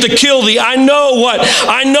seeketh to kill thee. I know what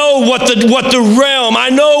the realm, I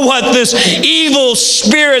know what this evil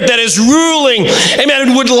spirit that is ruling,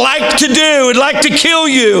 amen, would like to do, would like to kill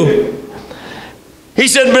you. He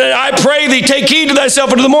said, but I pray thee, take heed to thyself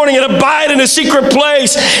unto the morning, and abide in a secret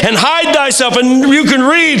place, and hide thyself. And you can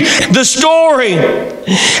read the story.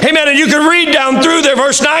 Amen. And you can read down through there.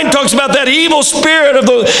 Verse 9 talks about that evil spirit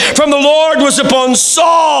from the Lord was upon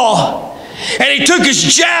Saul. And he took his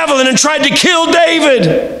javelin and tried to kill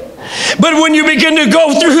David. But when you begin to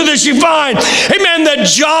go through this, you find, amen, that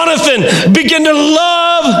Jonathan began to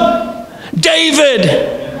love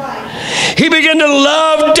David. He began to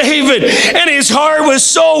love David, and his heart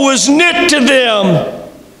soul was knit to them.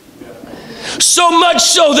 So much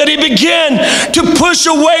so that he began to push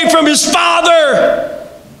away from his father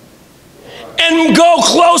and go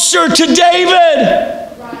closer to David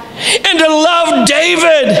and to love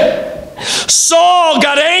David. Saul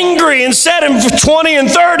got angry and said in 20 and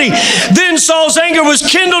 30, then Saul's anger was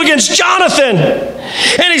kindled against Jonathan.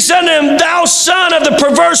 And he said to him, thou son of the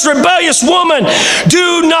perverse rebellious woman,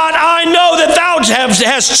 do not I know that thou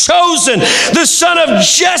hast chosen the son of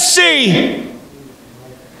Jesse?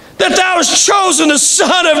 That thou hast chosen the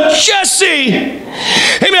son of Jesse.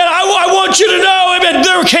 Amen. I want you to know, amen,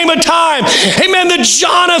 there came a time, amen, that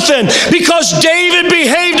Jonathan, because David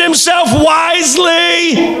behaved himself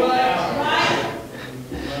wisely,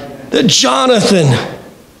 that Jonathan,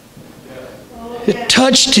 it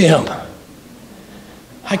touched him.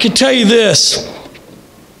 I can tell you this,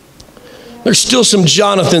 there's still some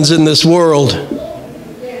Jonathans in this world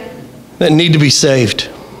that need to be saved.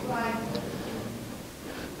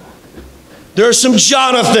 There are some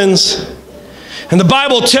Jonathans, and the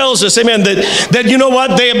Bible tells us, amen, that you know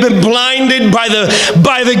what? They have been blinded by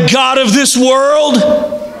the God of this world.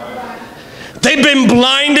 They've been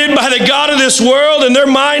blinded by the God of this world. In their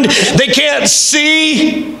mind, they can't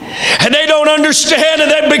see. And they don't understand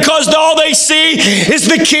that because all they see is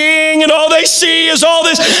the king and all they see is all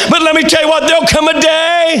this. But let me tell you what, there'll come a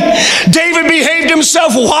day. David behaved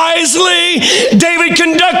himself wisely. David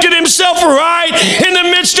conducted himself right in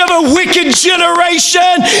the midst of a wicked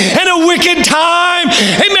generation and a wicked time.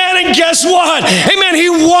 Amen. And guess what? Amen.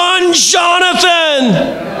 He won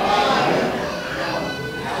Jonathan.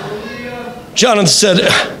 Jonathan said,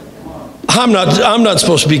 I'm not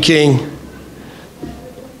supposed to be king.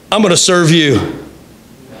 I'm going to serve you.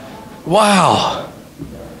 Wow.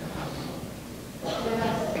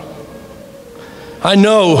 I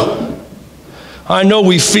know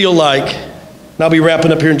we feel like, and I'll be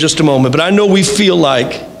wrapping up here in just a moment, but I know we feel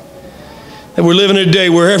like that we're living in a day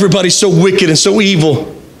where everybody's so wicked and so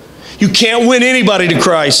evil. You can't win anybody to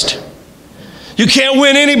Christ. You can't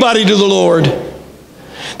win anybody to the Lord.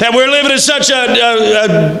 That we're living in such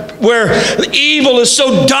where evil is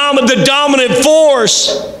so the dominant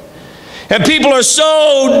force. And people are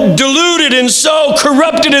so deluded and so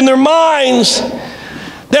corrupted in their minds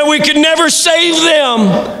that we could never save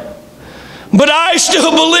them. But I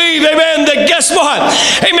still believe, amen, that guess what?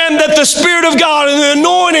 Amen, that the Spirit of God and the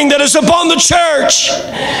anointing that is upon the church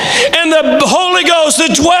and the Holy Ghost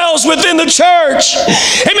that dwells within the church,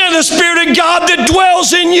 amen, the Spirit of God that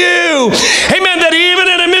dwells in you, amen, that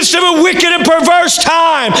even in the midst of a wicked and perverse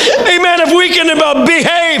time, amen, if we can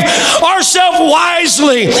behave ourselves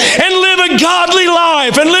wisely and live a godly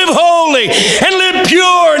life and live holy and live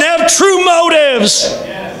pure and have true motives,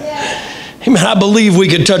 amen, I believe we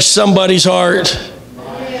could touch somebody's heart.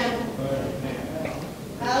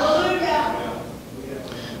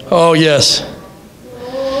 Oh, yes.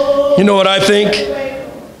 You know what I think?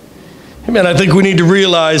 Amen, I think we need to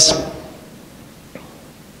realize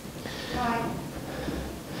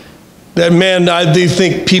that, man, I do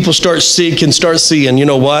think people start seeing, you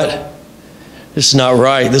know what? This is not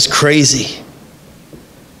right. This is crazy.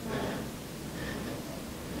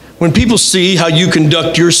 When people see how you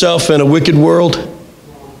conduct yourself in a wicked world,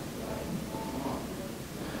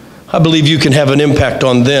 I believe you can have an impact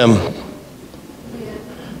on them.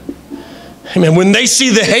 Amen. When they see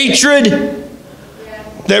the hatred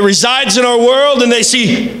that resides in our world and they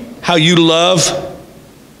see how you love,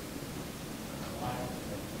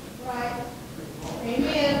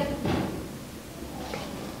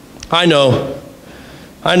 I know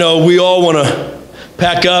we all want to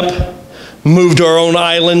pack up, move to our own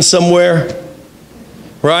island somewhere,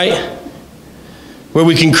 right? Where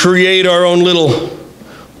we can create our own little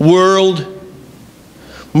world,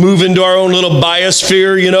 move into our own little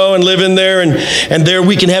biosphere, you know, and live in there, and there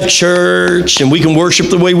we can have church, and we can worship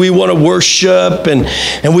the way we want to worship, and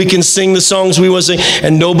we can sing the songs we want to sing,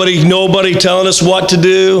 and nobody telling us what to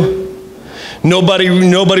do. Nobody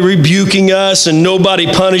rebuking us, and nobody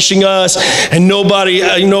punishing us, and nobody,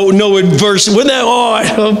 no adverse. Wouldn't that,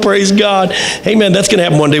 oh, praise God. Amen. That's going to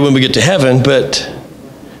happen one day when we get to heaven, but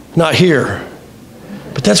not here.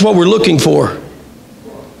 But that's what we're looking for.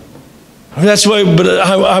 That's why, but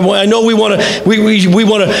I know we want to, we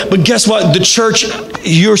want to, but guess what? The church,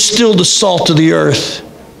 you're still the salt of the earth.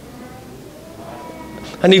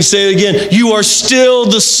 I need to say it again. You are still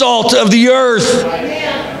the salt of the earth.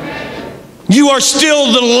 You are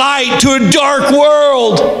still the light to a dark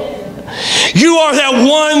world. You are that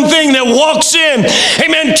one thing that walks in,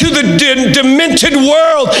 amen, to the demented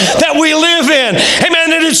world that we live in.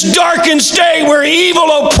 Amen, in its darkened state where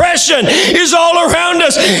evil oppression is all around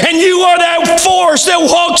us. And you are that force that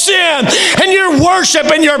walks in, and your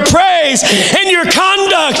worship and your praise and your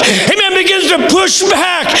conduct, amen, begins to push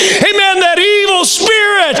back, amen, that evil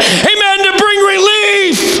spirit, amen, to bring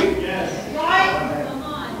relief.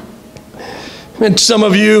 And some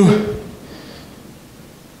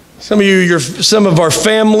of our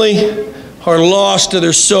family are lost, and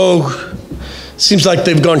they're so, seems like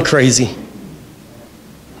they've gone crazy.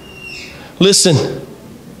 Listen,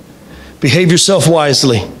 behave yourself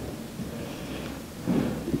wisely.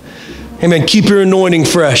 Amen. Keep your anointing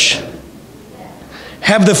fresh.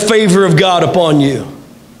 Have the favor of God upon you.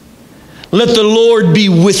 Let the Lord be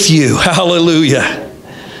with you. Hallelujah.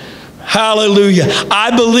 Hallelujah.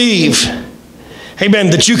 I believe, amen,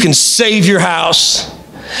 that you can save your house.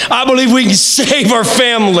 I believe we can save our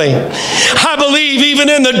family. I believe even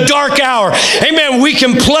in the dark hour, amen, we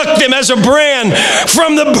can pluck them as a brand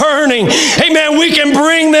from the burning. Amen, we can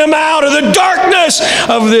bring them out of the darkness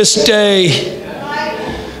of this day.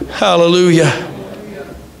 Hallelujah.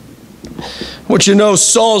 What you know,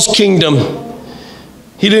 Saul's kingdom,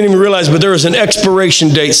 he didn't even realize, but there was an expiration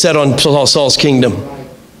date set on Saul's kingdom.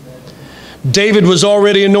 David was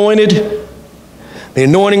already anointed. The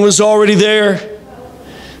anointing was already there.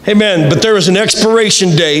 Amen. But there was an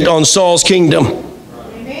expiration date on Saul's kingdom.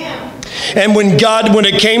 Amen. And when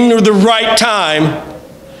it came to the right time,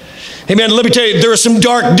 amen, let me tell you, there were some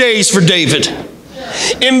dark days for David.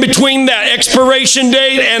 In between that expiration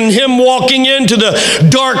date and him walking into the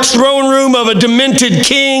dark throne room of a demented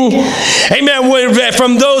king, amen,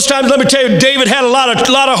 from those times, let me tell you, David had a lot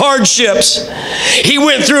of hardships. He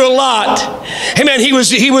went through a lot. Amen. He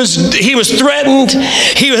was threatened.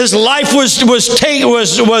 His life was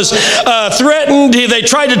threatened. They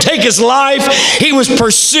tried to take his life. He was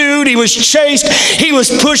pursued. He was chased. He was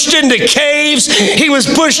pushed into caves. He was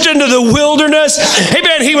pushed into the wilderness.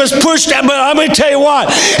 Amen. He was pushed, but I'm going to tell you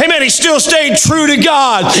what, amen, he still stayed true to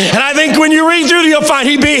God. And I think when you read through, you'll find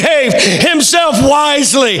he behaved himself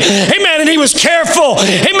wisely. Amen. And he was careful,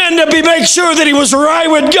 amen, to make sure that he was right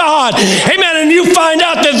with God. Amen. And you find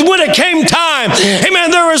out that when it came time,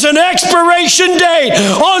 amen, there was an expiration date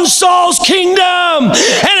on Saul's kingdom,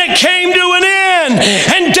 and it came to an end,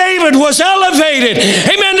 and David was elevated,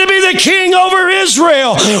 amen, to be the king over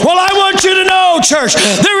Israel. Well, I want you to know, church,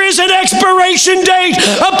 there is an expiration date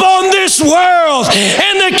upon this world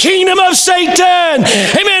and the kingdom of Satan.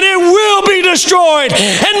 Amen. It will be destroyed.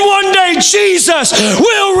 And one day Jesus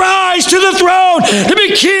will rise to the throne to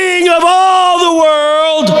be king of all the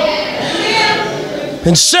world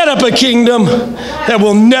and set up a kingdom that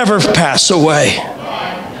will never pass away.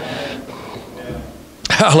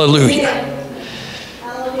 Hallelujah.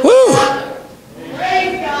 Woo.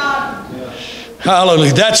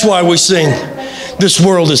 Hallelujah. That's why we sing, "This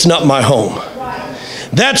world is not my home."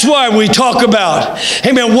 That's why we talk about,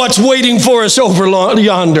 amen, what's waiting for us over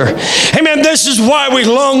yonder. Amen, this is why we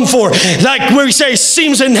long for, like we say,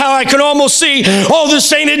 seems and how I can almost see all the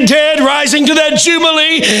sainted dead rising to that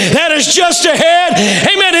jubilee that is just ahead.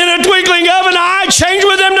 Amen, in a twinkling of an eye, change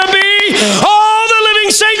with them to be all the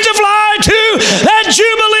living saints to fly to that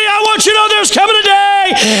jubilee. I want you to know there's coming a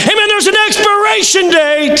day. Amen, there's an expiration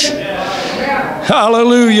date.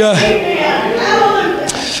 Hallelujah.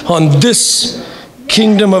 On this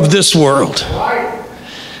kingdom of this world.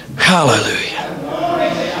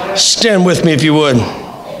 Hallelujah. Stand with me if you would.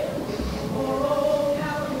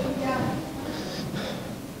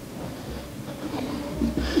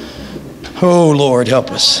 Oh Lord,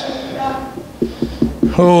 help us.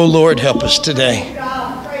 Oh Lord, help us today.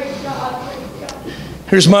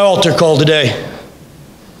 Here's my altar call today.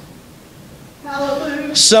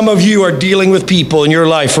 Some of you are dealing with people in your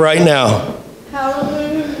life right now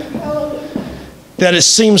that it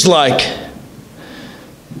seems like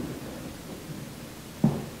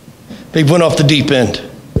they went off the deep end.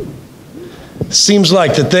 It seems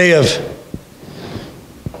like that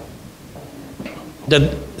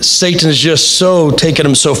that Satan has just so taken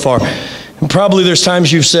them so far. And probably there's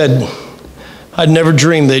times you've said, I'd never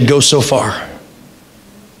dreamed they'd go so far.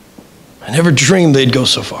 I never dreamed they'd go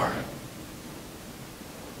so far.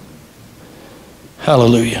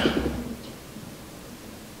 Hallelujah.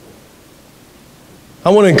 I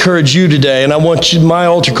want to encourage you today, and I want you, my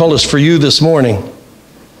altar call is for you this morning,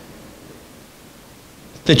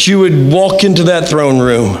 that you would walk into that throne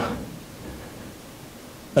room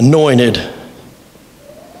anointed.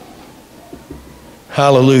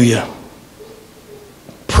 Hallelujah.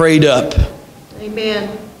 Prayed up.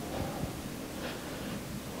 Amen.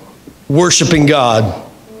 Worshiping God.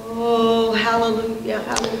 Oh, hallelujah,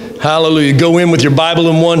 hallelujah. Hallelujah. Go in with your Bible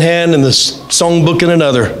in one hand and the songbook in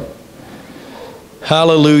another.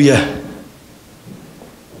 Hallelujah.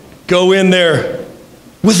 Go in there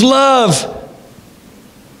with love.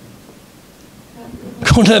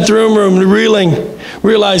 Go into that throne room and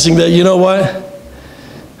realizing that, you know what?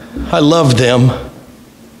 I love them.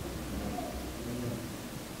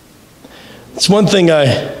 It's one thing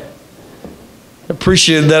I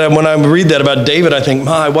appreciate that when I read that about David, I think,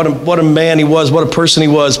 my, what a man he was, what a person he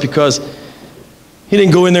was, because he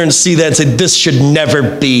didn't go in there and see that and say, this should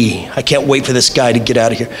never be. I can't wait for this guy to get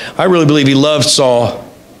out of here. I really believe he loved Saul.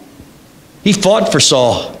 He fought for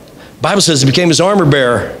Saul. The Bible says he became his armor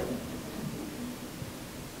bearer.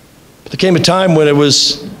 But there came a time when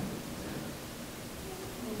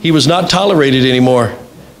he was not tolerated anymore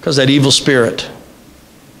because of that evil spirit.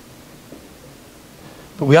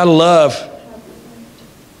 But we got to love.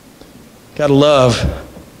 Got to love.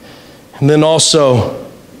 And then also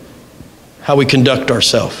how we conduct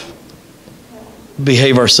ourselves.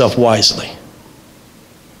 Behave ourselves wisely.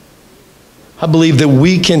 I believe that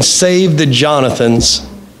we can save the Jonathans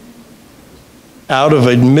out of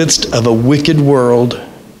the midst of a wicked world.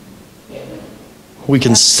 We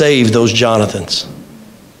can save those Jonathans.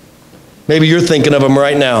 Maybe you're thinking of them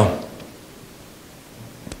right now.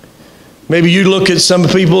 Maybe you look at some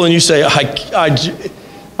people and you say,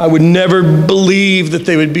 I would never believe that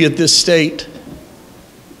they would be at this state.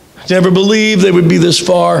 I never believed they would be this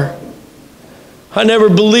far. I never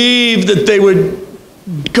believed that they would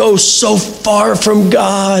go so far from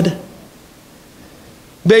God.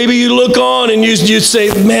 Maybe you look on and you say,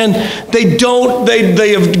 man, they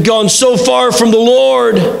have gone so far from the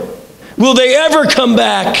Lord. Will they ever come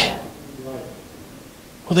back?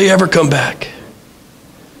 Will they ever come back?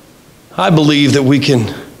 I believe that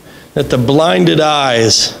that the blinded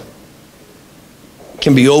eyes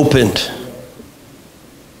can be opened.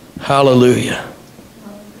 Hallelujah.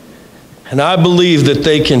 And I believe that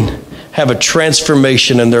they can have a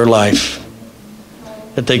transformation in their life,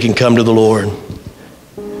 that they can come to the Lord.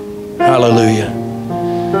 Hallelujah.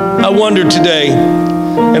 I wonder today,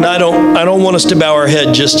 and I don't want us to bow our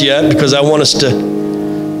head just yet because I want us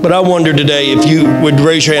to, but I wonder today if you would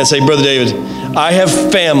raise your hand and say, Brother David, I have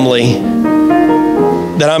family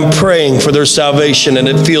that I'm praying for their salvation and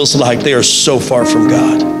it feels like they are so far from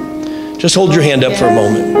God. Just hold your hand up for a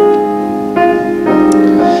moment.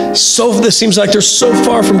 This seems like they're so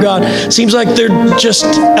far from God. Seems like they're just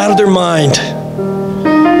out of their mind.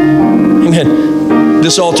 Amen.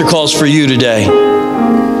 This altar calls for you today.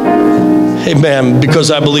 Amen.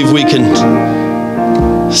 Because I believe we can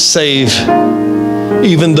save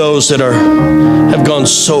even those that have gone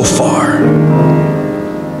so far.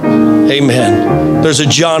 Amen. There's a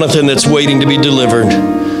Jonathan that's waiting to be delivered.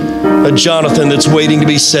 A Jonathan that's waiting to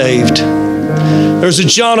be saved. There's a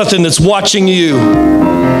Jonathan that's watching you.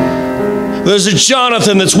 There's a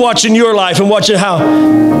Jonathan that's watching your life and watching how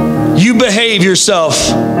you behave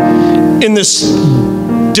yourself in this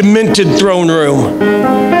demented throne room.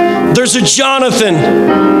 There's a Jonathan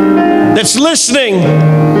that's listening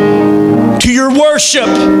to your worship,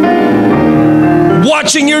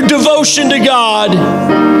 watching your devotion to God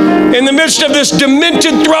in the midst of this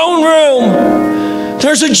demented throne room.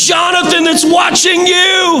 There's a Jonathan that's watching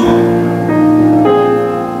you.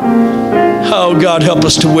 Oh, God, help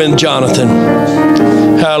us to win Jonathan.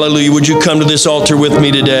 Hallelujah. Would you come to this altar with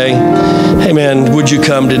me today? Amen. Would you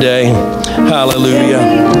come today? Hallelujah.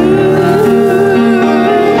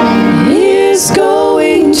 Is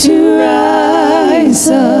going to rise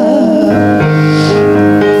up.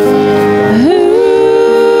 Who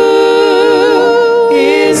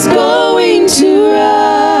is going to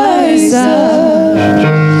rise up?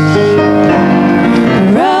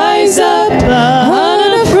 Rise up,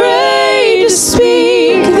 unafraid to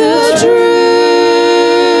speak the truth.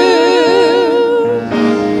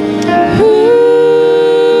 Who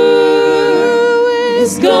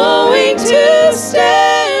is going to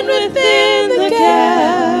stand within the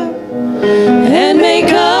gap and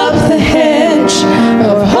make up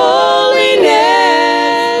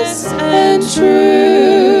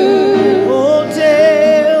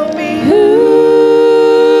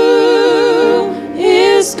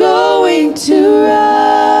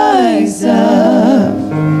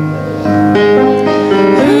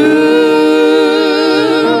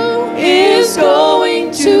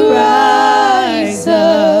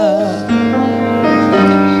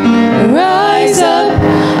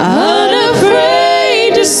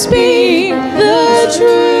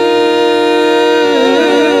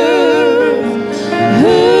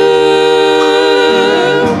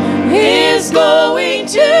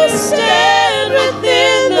going to stand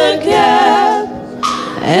within the gap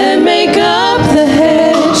and make up the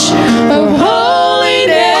hedge of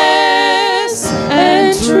holiness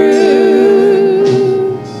and truth.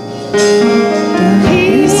 The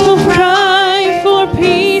peaceful cry for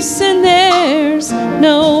peace, and there's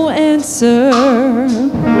no answer.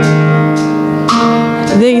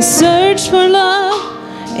 They search for love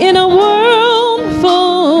in a world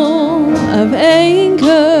full of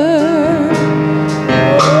anger.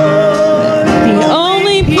 The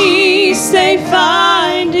only peace they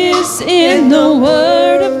find is in the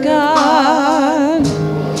Word of God,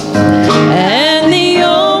 and the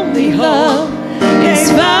only love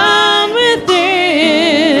is found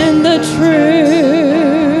within the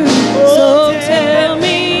truth. So tell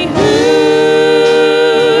me, who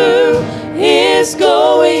is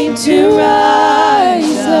going to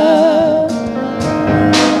rise up?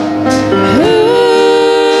 Who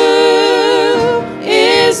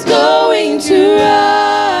is going to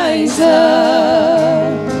rise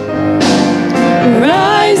up?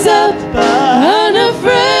 Rise up,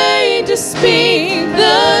 unafraid to speak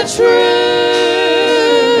the truth.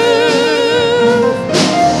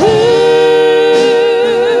 Who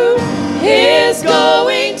is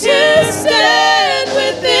going to stand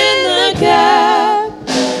within the gap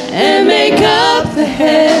and make up the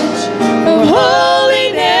hedge of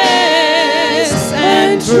holiness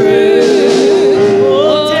and truth?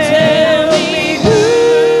 Oh, tell me, who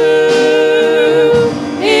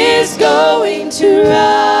is going to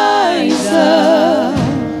rise up?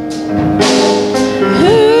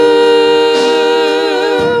 Who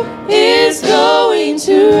is going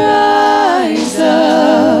to rise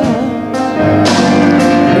up?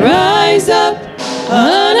 Rise up,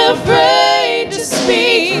 unafraid to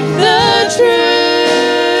speak the truth.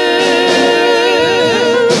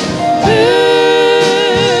 Who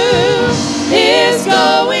is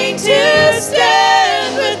going to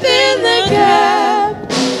stand within the gap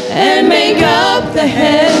and make up the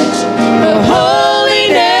hedge of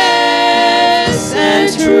holiness and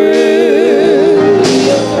truth?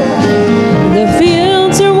 The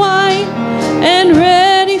fields are white and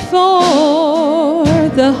ready for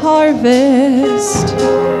the harvest.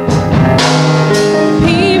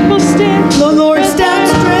 People stand, The Lord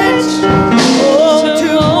stands stretched, oh, to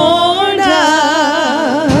warn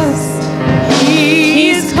us.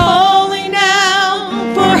 He's calling now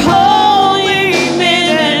for holy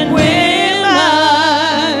men and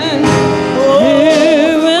women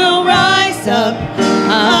who will rise up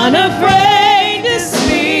unafraid to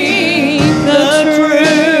speak the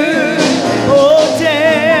truth. Oh,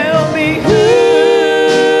 tell me, who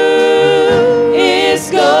is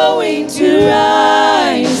going to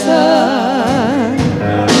rise up?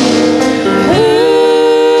 Who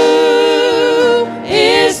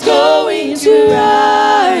is going to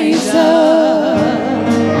rise up?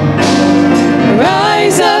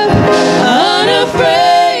 Rise up,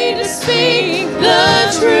 unafraid to speak the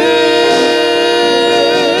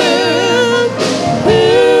truth. Who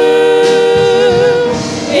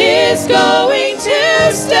is going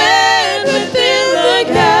to stand within the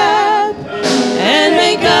gap and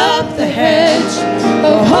make up the hedge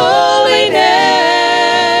of holiness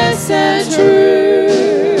and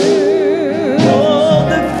truth? Oh,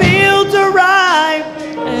 the fields are ripe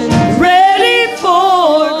and ready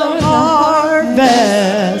for the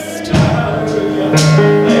harvest.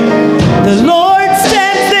 The Lord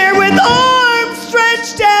stands there with arms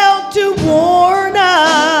stretched out to warn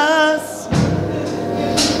us.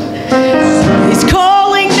 He's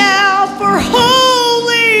calling now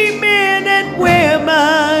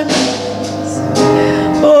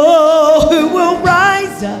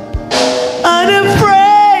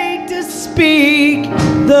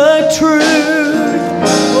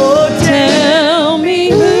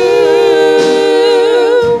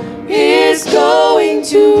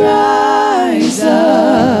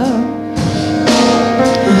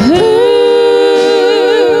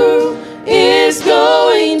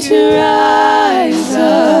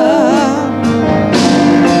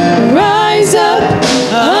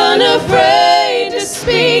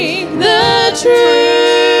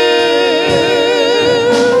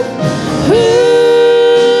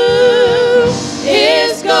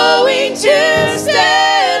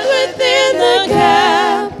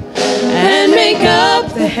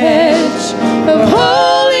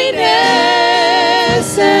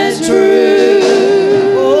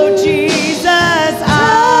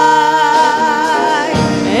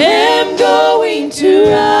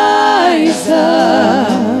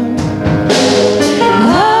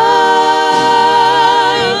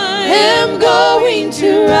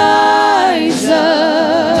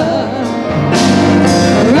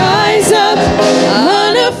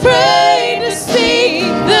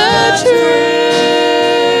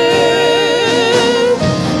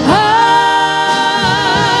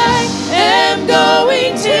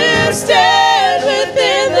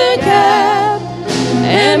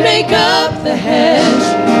the hedge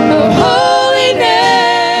of holiness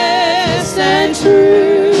and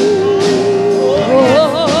truth.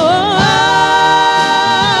 Oh, I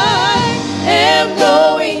am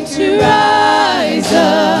going to rise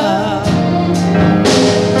up.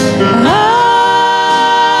 I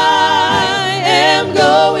am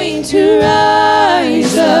going to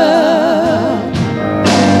rise up.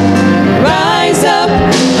 Rise up,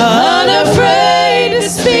 unafraid to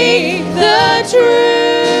speak the truth.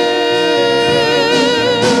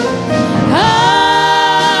 I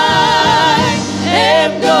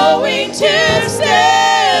am going to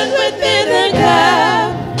stand within the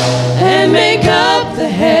gap and make up the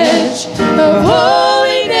hedge of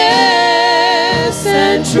holiness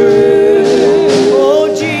and truth. Oh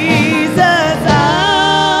Jesus, I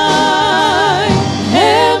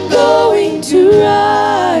am going to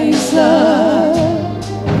rise up.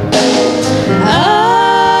 I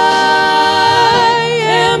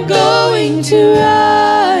am going to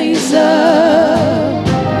rise up.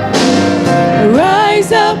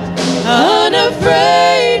 Rise up,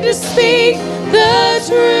 unafraid to speak the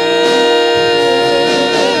truth.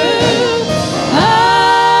 I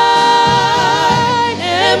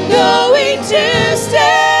am going to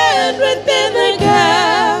stand within the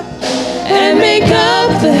gap and make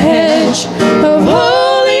up the hedge of